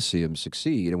want to see them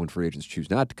succeed. And when free agents choose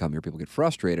not to come here, people get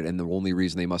frustrated. And the only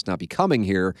reason they must not be coming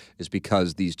here is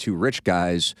because these two rich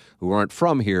guys who aren't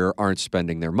from here aren't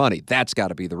spending their money. That's got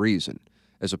to be the reason,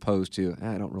 as opposed to,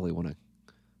 I don't really want to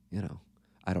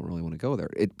go there.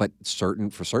 But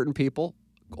for certain people,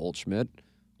 Goldschmidt,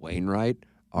 Wainwright,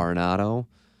 Arenado,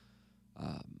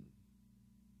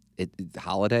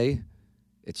 Holiday,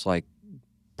 it's like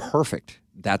perfect.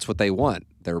 That's what they want.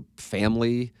 They're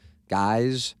family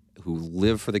guys who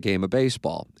live for the game of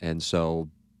baseball. And so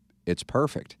it's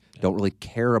perfect. Yeah. Don't really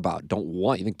care about,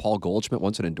 you think Paul Goldschmidt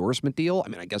wants an endorsement deal? I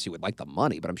mean, I guess he would like the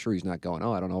money, but I'm sure he's not going,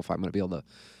 I don't know if I'm going to be able to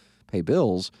pay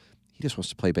bills. He just wants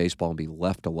to play baseball and be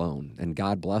left alone. And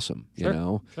God bless him, you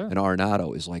know? Sure. And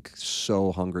Arenado is like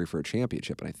so hungry for a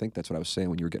championship. And I think that's what I was saying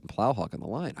when you were getting Plowhawk on the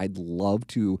line. I'd love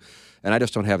to, and I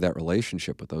just don't have that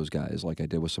relationship with those guys like I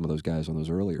did with some of those guys on those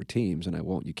earlier teams. And I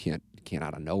won't, you can't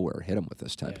out of nowhere hit them with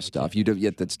this type of stuff.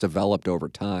 That's developed over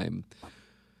time.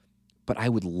 But I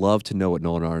would love to know what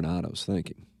Nolan Arenado's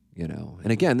thinking.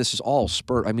 And again, this is all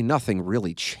spurred. I mean, nothing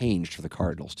really changed for the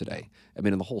Cardinals today. I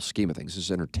mean, in the whole scheme of things, this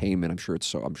is entertainment. I'm sure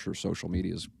social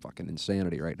media is fucking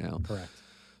insanity right now. Correct.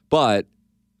 But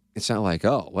it's not like,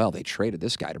 they traded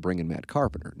this guy to bring in Matt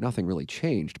Carpenter. Nothing really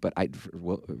changed. But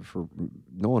for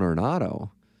Nolan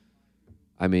Arenado,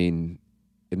 I mean,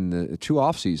 in the two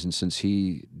off seasons since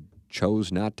he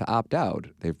chose not to opt out,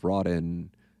 they've brought in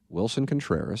Wilson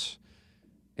Contreras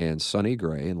and Sonny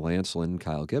Gray and Lance Lynn,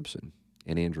 Kyle Gibson.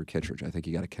 And Andrew Kittredge. I think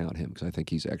you got to count him because I think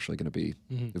he's actually going to be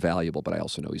valuable, but I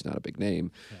also know he's not a big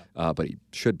name. Yeah. But he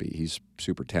should be. He's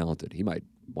super talented. He might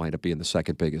wind up being the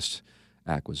second biggest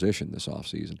acquisition this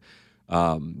offseason,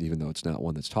 even though it's not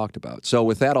one that's talked about. So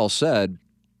with that all said,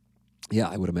 yeah,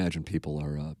 I would imagine people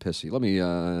are pissy. Let me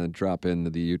drop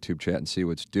into the YouTube chat and see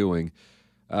what's doing.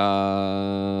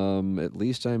 At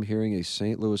least I'm hearing a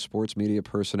St. Louis sports media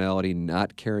personality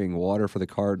not carrying water for the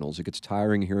Cardinals. It gets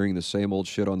tiring hearing the same old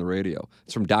shit on the radio.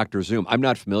 It's from Dr. Zoom. I'm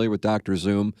not familiar with Dr.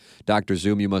 Zoom. Dr.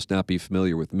 Zoom, you must not be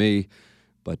familiar with me.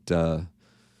 But, my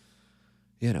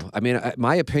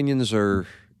opinions are,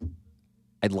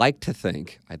 I'd like to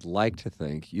think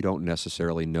you don't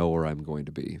necessarily know where I'm going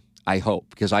to be. I hope,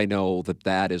 because I know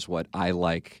that is what I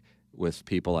like with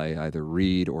people I either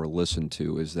read or listen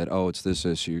to, is that, oh, it's this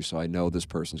issue, so I know this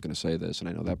person's going to say this, and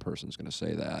I know that person's going to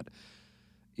say that.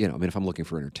 You know, I mean, if I'm looking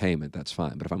for entertainment, that's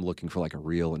fine. But if I'm looking for like a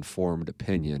real informed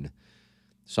opinion,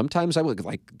 sometimes I would,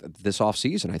 like this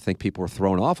offseason, I think people were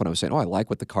thrown off when I was saying, oh, I like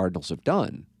what the Cardinals have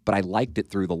done. But I liked it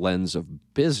through the lens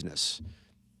of business.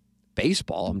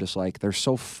 Baseball, I'm just like, they're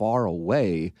so far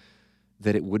away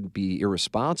that it would be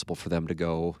irresponsible for them to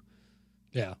go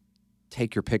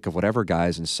take your pick of whatever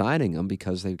guys and signing them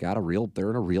because they're in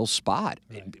a real spot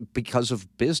because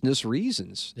of business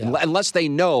reasons. Yeah. Unless they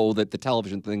know that the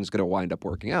television thing's going to wind up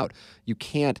working out. You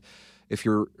can't, if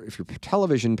your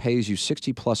television pays you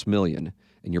 $60+ million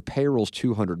and your payroll's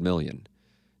 $200 million,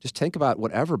 just think about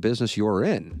whatever business you're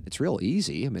in. It's real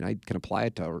easy. I mean, I can apply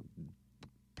it to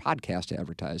podcast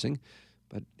advertising,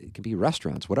 but it can be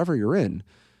restaurants, whatever you're in,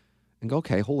 and go,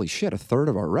 okay, holy shit, a third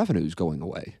of our revenue is going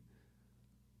away.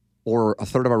 Or a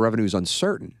third of our revenue is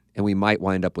uncertain, and we might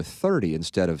wind up with 30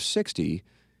 instead of 60,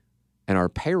 and our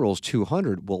payroll's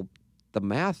 200. Well, the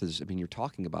math is, I mean, you're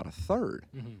talking about a third.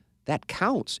 Mm-hmm. That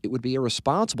counts. It would be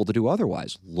irresponsible to do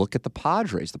otherwise. Look at the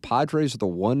Padres. The Padres are the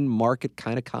one market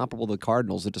kind of comparable to the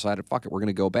Cardinals that decided, fuck it, we're going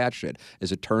to go batshit.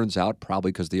 As it turns out,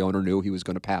 probably because the owner knew he was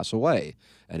going to pass away.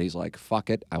 And he's like, fuck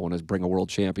it, I want to bring a world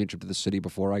championship to the city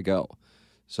before I go.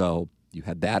 So you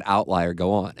had that outlier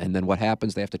go on. And then what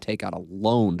happens? They have to take out a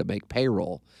loan to make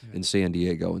payroll in San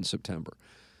Diego in September.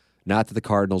 Not that the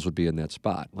Cardinals would be in that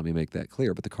spot. Let me make that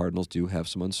clear. But the Cardinals do have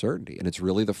some uncertainty. And it's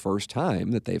really the first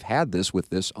time that they've had this with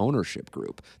this ownership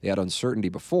group. They had uncertainty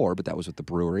before, but that was with the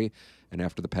brewery and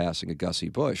after the passing of Gussie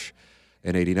Busch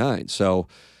in '89. So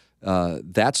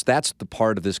that's the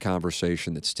part of this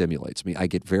conversation that stimulates me. I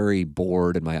get very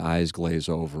bored and my eyes glaze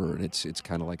over, and it's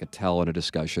kind of like a tell in a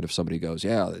discussion if somebody goes,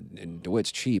 yeah, and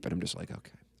DeWitt's cheap, and I'm just like,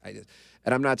 okay.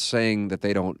 And I'm not saying that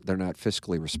they're not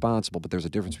fiscally responsible, but there's a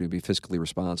difference between being fiscally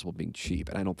responsible and being cheap,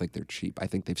 and I don't think they're cheap. I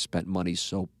think they've spent money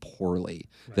so poorly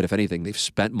that if anything, they've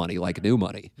spent money like new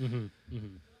money. Mm-hmm.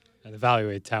 Mm-hmm. And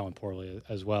evaluate talent poorly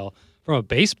as well. From a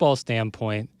baseball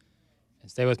standpoint,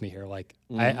 and stay with me here, like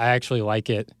I actually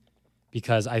like it,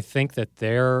 because I think that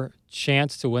their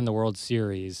chance to win the World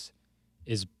Series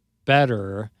is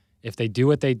better if they do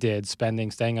what they did,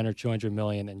 staying under $200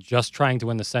 million and just trying to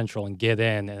win the Central and get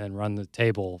in and then run the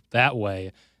table that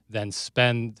way, than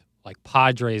spend like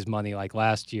Padres money like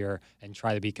last year and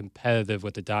try to be competitive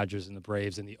with the Dodgers and the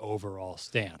Braves in the overall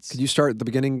stance. Could you start at the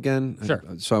beginning again? Sure.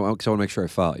 So I want to make sure I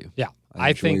follow you. Yeah.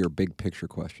 I think your big picture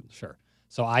questions. Sure.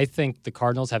 So I think the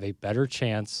Cardinals have a better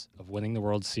chance of winning the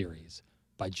World Series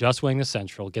by just winning the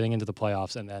Central, getting into the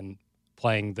playoffs, and then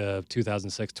playing the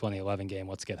 2006-2011 game,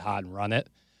 let's get hot and run it,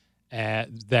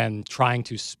 and then trying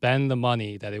to spend the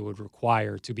money that it would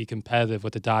require to be competitive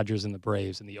with the Dodgers and the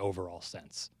Braves in the overall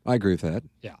sense. I agree with that.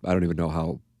 Yeah. I don't even know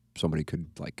how somebody could,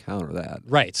 like, counter that.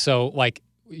 Right. So, like,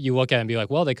 you look at it and be like,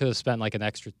 well, they could have spent, like, an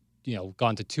extra,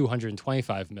 gone to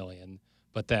 $225 million,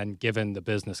 but then given the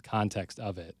business context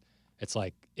of it, it's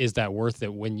like, is that worth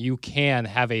it when you can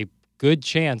have a good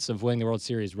chance of winning the World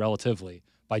Series relatively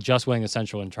by just winning the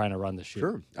Central and trying to run the shoot?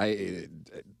 Sure.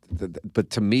 But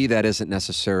to me, that isn't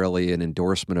necessarily an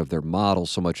endorsement of their model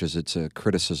so much as it's a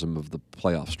criticism of the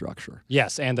playoff structure.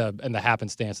 Yes, and the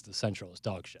happenstance of the Central is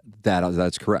dog shit.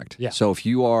 That's correct. Yeah. So if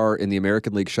you are in the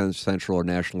American League Central or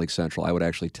National League Central, I would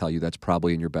actually tell you that's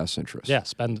probably in your best interest. Yeah,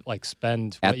 spend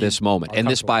at this moment. And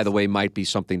this, by the way, might be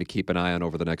something to keep an eye on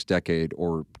over the next decade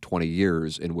or 20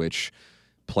 years, in which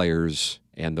players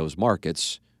and those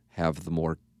markets have the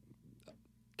more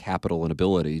capital and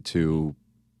ability to,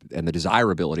 and the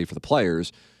desirability for the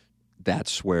players.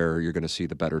 That's where you're going to see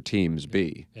the better teams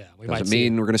be. Yeah, doesn't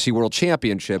mean we're going to see world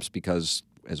championships, because,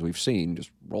 as we've seen,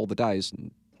 just roll the dice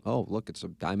and, oh, look, it's a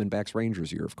Diamondbacks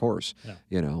Rangers year, of course.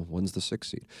 Yeah. When's the 6th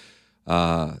seed?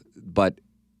 But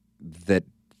that,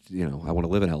 I want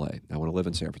to live in L.A. I want to live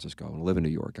in San Francisco. I want to live in New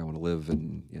York. I want to live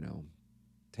in,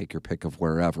 take your pick of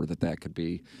wherever that could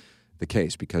be the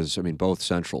case, because, I mean, both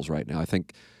Centrals right now, I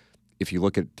think if you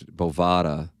look at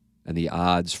Bovada and the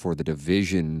odds for the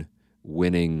division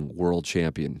winning world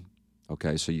champion,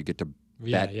 okay, so you get to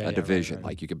bet a division. Right.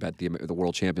 Like you could bet the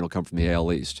world champion will come from the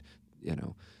AL East.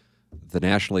 The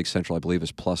National League Central, I believe,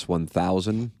 is plus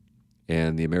 1,000,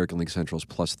 and the American League Central is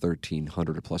plus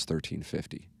 1,300 or plus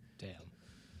 1,350. Damn.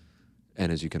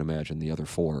 And as you can imagine, the other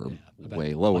four are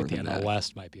way lower than that. The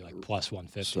West might be like plus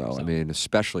 150. So, I mean,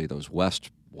 especially those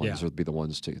West ones would be the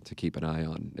ones to keep an eye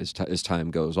on as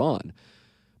time goes on.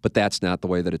 But that's not the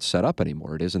way that it's set up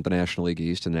anymore. It isn't the National League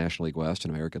East and National League West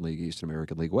and American League East and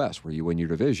American League West, where you win your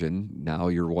division, now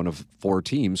you're one of 4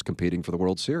 teams competing for the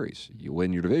World Series. You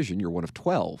win your division, you're one of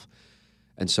 12.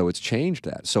 And so it's changed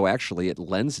that. So actually it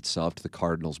lends itself to the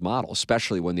Cardinals model,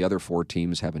 especially when the other 4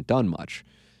 teams haven't done much.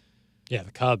 Yeah,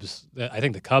 the Cubs. I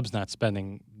think the Cubs not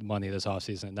spending money this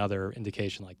offseason, another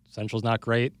indication like Central's not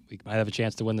great. We might have a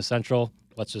chance to win the Central.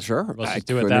 Let's just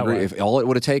do it that way. If all it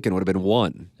would have taken would have been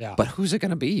 1. Yeah. But who's it going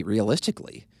to be,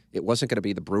 realistically? It wasn't going to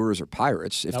be the Brewers or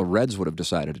Pirates. If the Reds would have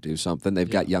decided to do something, they've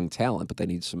got young talent, but they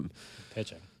need some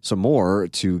pitching, some more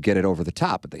to get it over the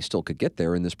top. But they still could get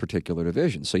there in this particular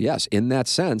division. So, yes, in that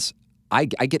sense, I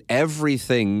get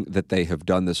everything that they have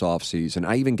done this offseason.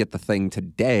 I even get the thing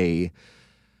today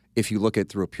if you look at it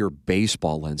through a pure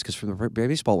baseball lens, because from the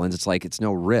baseball lens, it's like it's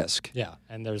no risk. Yeah,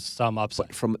 and there's some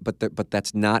upside. But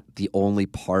that's not the only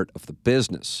part of the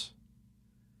business.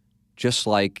 Just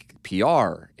like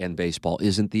PR and baseball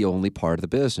isn't the only part of the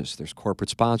business. There's corporate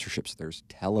sponsorships. There's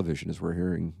television, as we're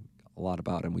hearing a lot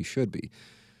about, and we should be.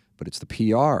 But it's the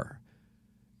PR.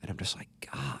 And I'm just like,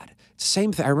 God. It's the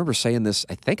same thing. I remember saying this,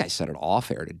 I think I said it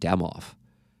off air to Demoff.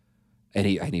 And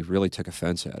he really took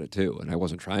offense at it, too. And I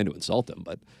wasn't trying to insult him,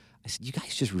 but I said, you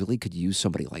guys just really could use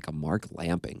somebody like a Mark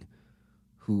Lamping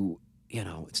who,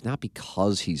 it's not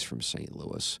because he's from St.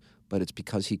 Louis, but it's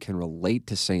because he can relate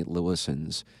to St.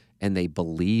 Louisans and they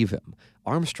believe him.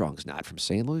 Armstrong's not from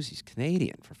St. Louis. He's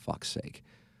Canadian, for fuck's sake.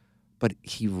 But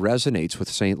he resonates with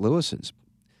St. Louisans.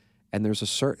 And there's a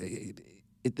certain...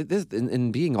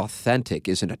 And being authentic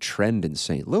isn't a trend in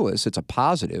St. Louis. It's a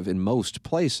positive in most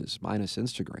places, minus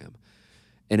Instagram.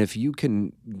 And if you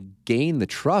can gain the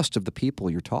trust of the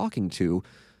people you're talking to,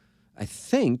 I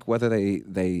think whether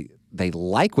they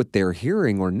like what they're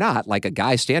hearing or not, like a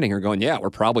guy standing here going, yeah, we're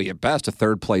probably at best a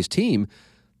third-place team,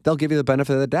 they'll give you the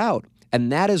benefit of the doubt. And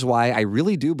that is why I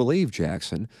really do believe,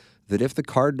 Jackson, that if the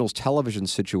Cardinals television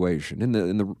situation, in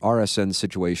the RSN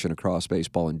situation across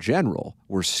baseball in general,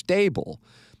 were stable,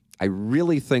 I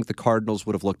really think the Cardinals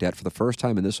would have looked at, for the first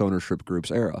time in this ownership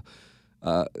group's era,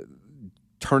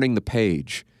 turning the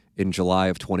page in July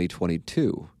of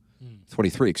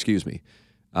 23, excuse me,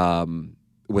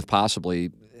 with possibly,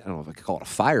 I don't know if I could call it a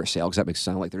fire sale, because that makes it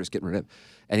sound like they're just getting rid of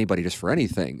anybody just for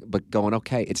anything, but going,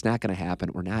 okay, it's not going to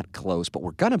happen. We're not close, but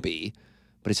we're going to be.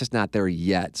 But it's just not there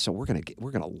yet. So we're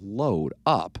gonna load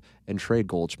up and trade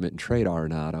Goldschmidt and trade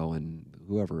Arenado and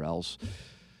whoever else.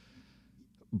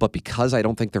 But because I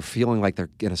don't think they're feeling like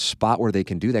they're in a spot where they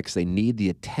can do that because they need the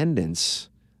attendance,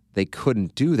 they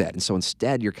couldn't do that. And so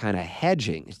instead, you're kind of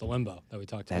hedging. It's the limbo that we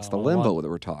talked about. That's the limbo that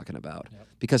we're talking about. Yep.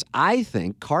 Because I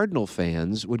think Cardinal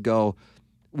fans would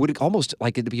almost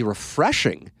like it to be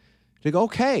refreshing to go,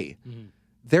 okay,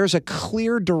 there's a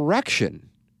clear direction.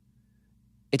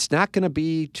 It's not going to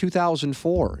be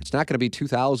 2004. It's not going to be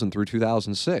 2000 through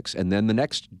 2006. And then the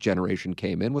next generation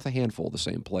came in with a handful of the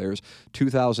same players,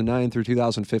 2009 through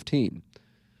 2015.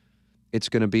 It's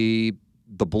going to be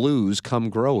the Blues come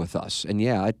grow with us. And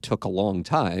yeah, it took a long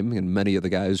time. And many of the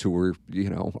guys who were,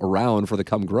 around for the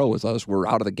come grow with us were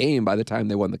out of the game by the time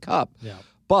they won the Cup. Yeah.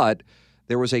 But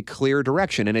there was a clear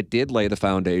direction, and it did lay the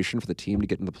foundation for the team to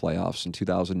get into the playoffs in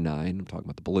 2009. I'm talking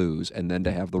about the Blues, and then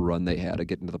to have the run they had to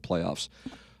get into the playoffs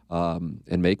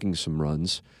and making some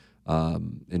runs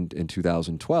in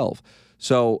 2012.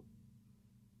 So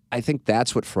I think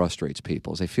that's what frustrates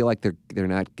people is they feel like they're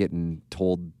not getting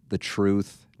told the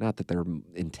truth. Not that they're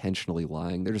intentionally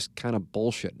lying; they're just kind of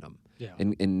bullshitting them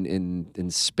in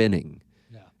spinning.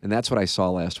 Yeah. And that's what I saw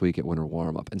last week at Winter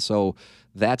Warm-Up. And so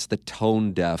that's the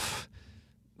tone deaf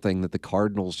thing that the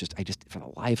Cardinals just for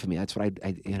the life of me, that's what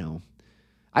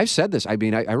I've said this. I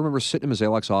mean, I remember sitting in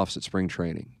Mazalek's office at spring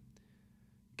training.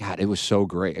 God, it was so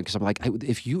great because I'm like,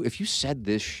 if you said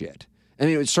this shit, I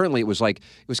mean, it was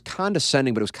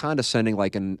condescending, but it was condescending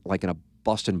like in a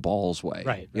busting balls way,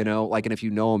 right? Like, and if you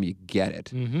know him, you get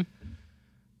it. Mm-hmm.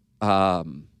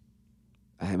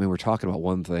 I mean, we're talking about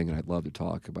one thing, and I'd love to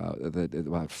talk about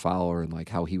Fowler and like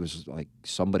how he was like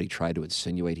somebody tried to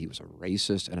insinuate he was a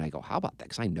racist, and I go, how about that?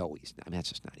 Because I know that's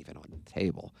just not even on the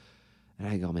table. And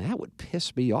I go, man, that would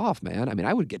piss me off, man. I mean,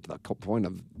 I would get to the point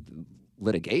of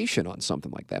litigation on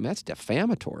something like that. I mean, that's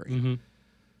defamatory. Mm-hmm.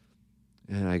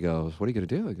 And I go, what are you going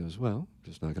to do? He goes, well, I'm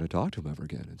just not going to talk to him ever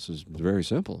again. It's very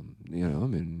simple.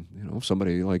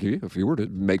 Somebody like you, if you were to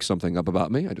make something up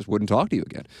about me, I just wouldn't talk to you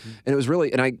again. And it was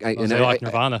really, and I like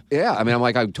Nirvana.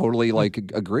 I totally like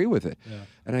agree with it. Yeah.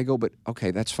 And I go, but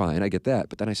okay, that's fine. I get that.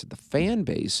 But then I said, the fan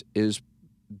base is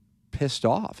pissed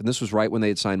off. And this was right when they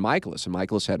had signed Michaelis, and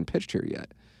Michaelis hadn't pitched here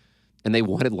yet. And they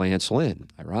wanted Lance Lynn,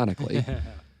 ironically.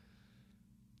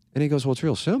 And he goes, well, it's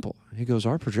real simple. He goes,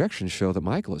 our projections show that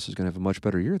Michaelis is going to have a much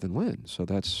better year than Lynn. So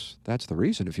that's the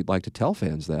reason, if you'd like to tell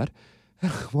fans that.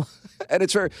 And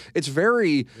it's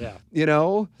very, you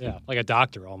know. Yeah, like a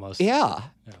doctor almost. Yeah,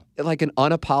 like an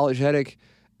unapologetic.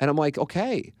 And I'm like,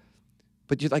 okay.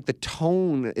 But you like the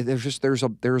tone, there's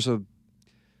a,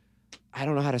 I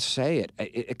don't know how to say it.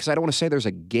 Because I don't want to say there's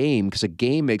a game, because a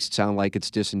game makes it sound like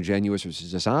it's disingenuous or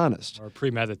dishonest. Or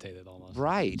premeditated almost.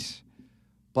 Right.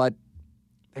 But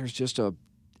there's just a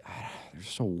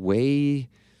way,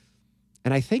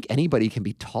 and I think anybody can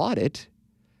be taught it.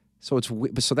 So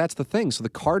that's the thing. So the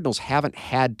Cardinals haven't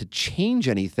had to change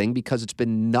anything because it's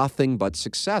been nothing but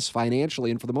success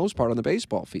financially and for the most part on the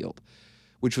baseball field,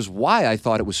 which was why I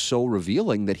thought it was so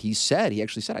revealing that he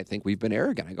actually said, I think we've been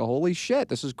arrogant. I go, holy shit,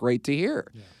 this is great to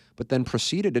hear. Yeah. But then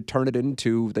proceeded to turn it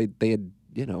into, they had,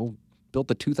 built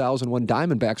the 2001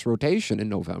 Diamondbacks rotation in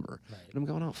November. Right. And I'm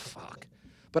going, oh, fuck.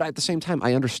 But at the same time,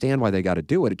 I understand why they got to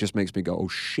do it. It just makes me go, oh,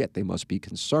 shit, they must be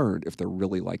concerned if they're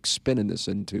really, like, spinning this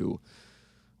into,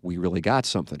 we really got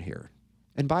something here.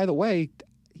 And by the way,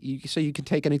 you say you can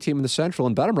take any team in the Central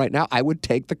and bet them right now. I would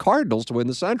take the Cardinals to win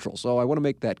the Central. So I want to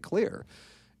make that clear.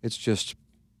 It's just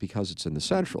because it's in the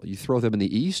Central. You throw them in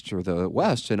the East or the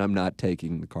West, and I'm not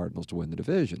taking the Cardinals to win the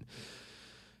division.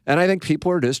 And I think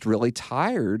people are just really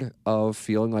tired of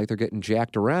feeling like they're getting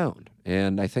jacked around.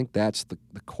 And I think that's the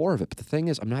core of it. But the thing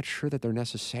is, I'm not sure that they're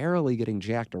necessarily getting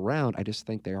jacked around. I just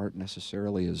think they aren't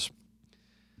necessarily as...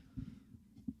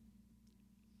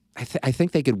 I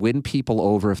think they could win people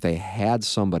over if they had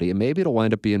somebody. And maybe it'll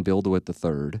wind up being Bill DeWitt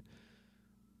III.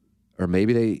 Or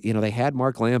maybe they had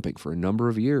Mark Lamping for a number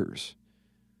of years.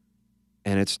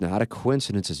 And it's not a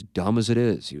coincidence, as dumb as it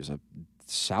is. He was a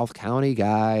South County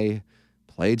guy,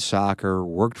 played soccer,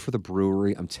 worked for the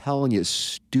brewery. I'm telling you, as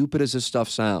stupid as this stuff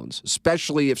sounds,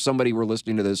 especially if somebody were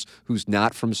listening to this who's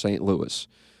not from St. Louis,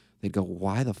 they'd go,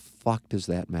 why the fuck does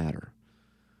that matter?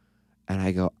 And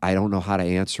I go, I don't know how to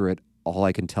answer it. All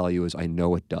I can tell you is I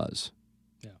know it does.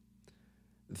 Yeah.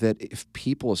 That if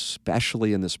people,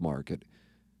 especially in this market,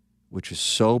 which is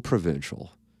so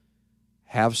provincial,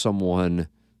 have someone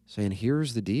saying,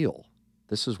 here's the deal.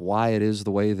 This is why it is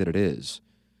the way that it is.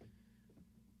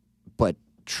 But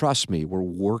trust me, we're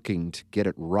working to get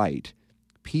it right.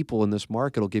 People in this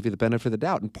market will give you the benefit of the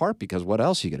doubt, in part because what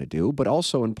else are you going to do, but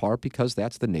also in part because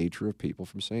that's the nature of people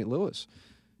from St. Louis.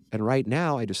 And right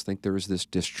now, I just think there is this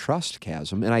distrust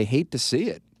chasm, and I hate to see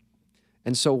it.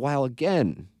 And so while,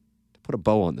 again, to put a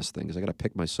bow on this thing, because I got to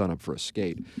pick my son up for a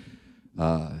skate,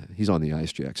 he's on the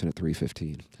ice, Jackson, at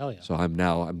 3:15. Hell yeah. So I'm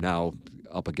now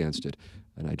up against it,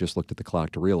 and I just looked at the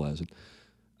clock to realize it.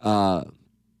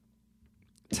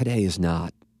 Today is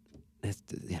not,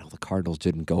 the Cardinals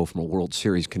didn't go from a World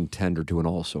Series contender to an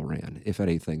also-ran. If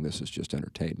anything, this is just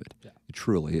entertainment. Yeah. It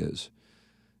truly is,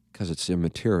 because it's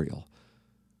immaterial.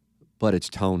 But it's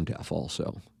tone deaf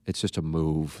also. It's just a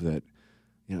move that,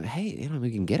 hey,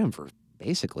 we can get him for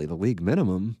basically the league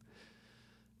minimum.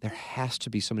 There has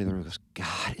to be somebody that goes,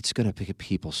 God, it's going to get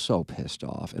people so pissed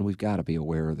off. And we've got to be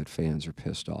aware that fans are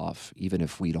pissed off, even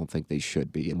if we don't think they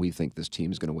should be. And we think this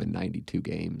team is going to win 92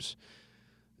 games.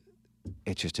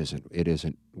 It just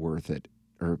isn't worth it.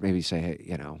 Or maybe say,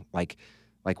 hey,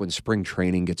 like when spring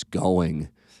training gets going,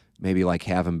 maybe like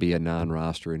have him be a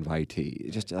non-roster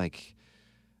invitee. Just like...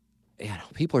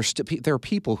 people are there are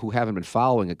people who haven't been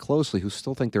following it closely who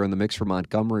still think they're in the mix for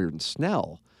Montgomery and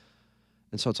Snell.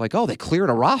 And so it's like, oh, they cleared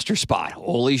a roster spot.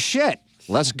 Holy shit.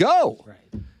 Let's go.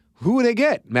 Right. Who would they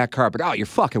get? Matt Carpenter. Oh, you're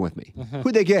fucking with me.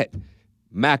 Who'd they get?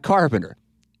 Matt Carpenter.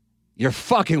 You're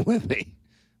fucking with me.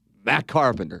 Matt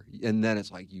Carpenter. And then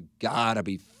it's like, you gotta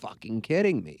be fucking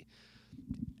kidding me.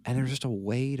 And there's just a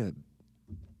way to,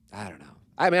 I don't know.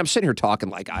 I mean, I'm sitting here talking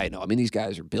like I know. I mean, these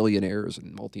guys are billionaires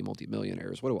and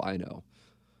multi-millionaires. What do I know?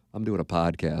 I'm doing a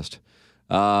podcast.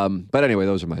 But anyway,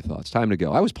 those are my thoughts. Time to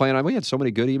go. I was planning on, we had so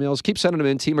many good emails. Keep sending them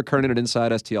in. T. McKernan at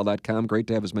InsideSTL.com. Great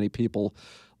to have as many people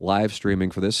live streaming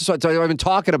for this. This is what I've been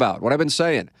talking about, what I've been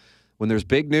saying. When there's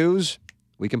big news,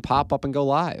 we can pop up and go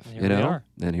live. And here we are.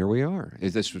 And here we are.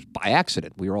 This was by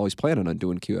accident. We were always planning on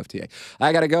doing QFTA.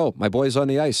 I got to go. My boy's on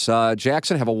the ice.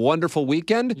 Jackson, have a wonderful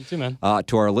weekend. You too, man.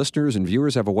 To our listeners and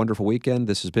viewers, have a wonderful weekend.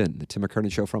 This has been the Tim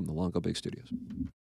McKernan Show from the Longo Big Studios.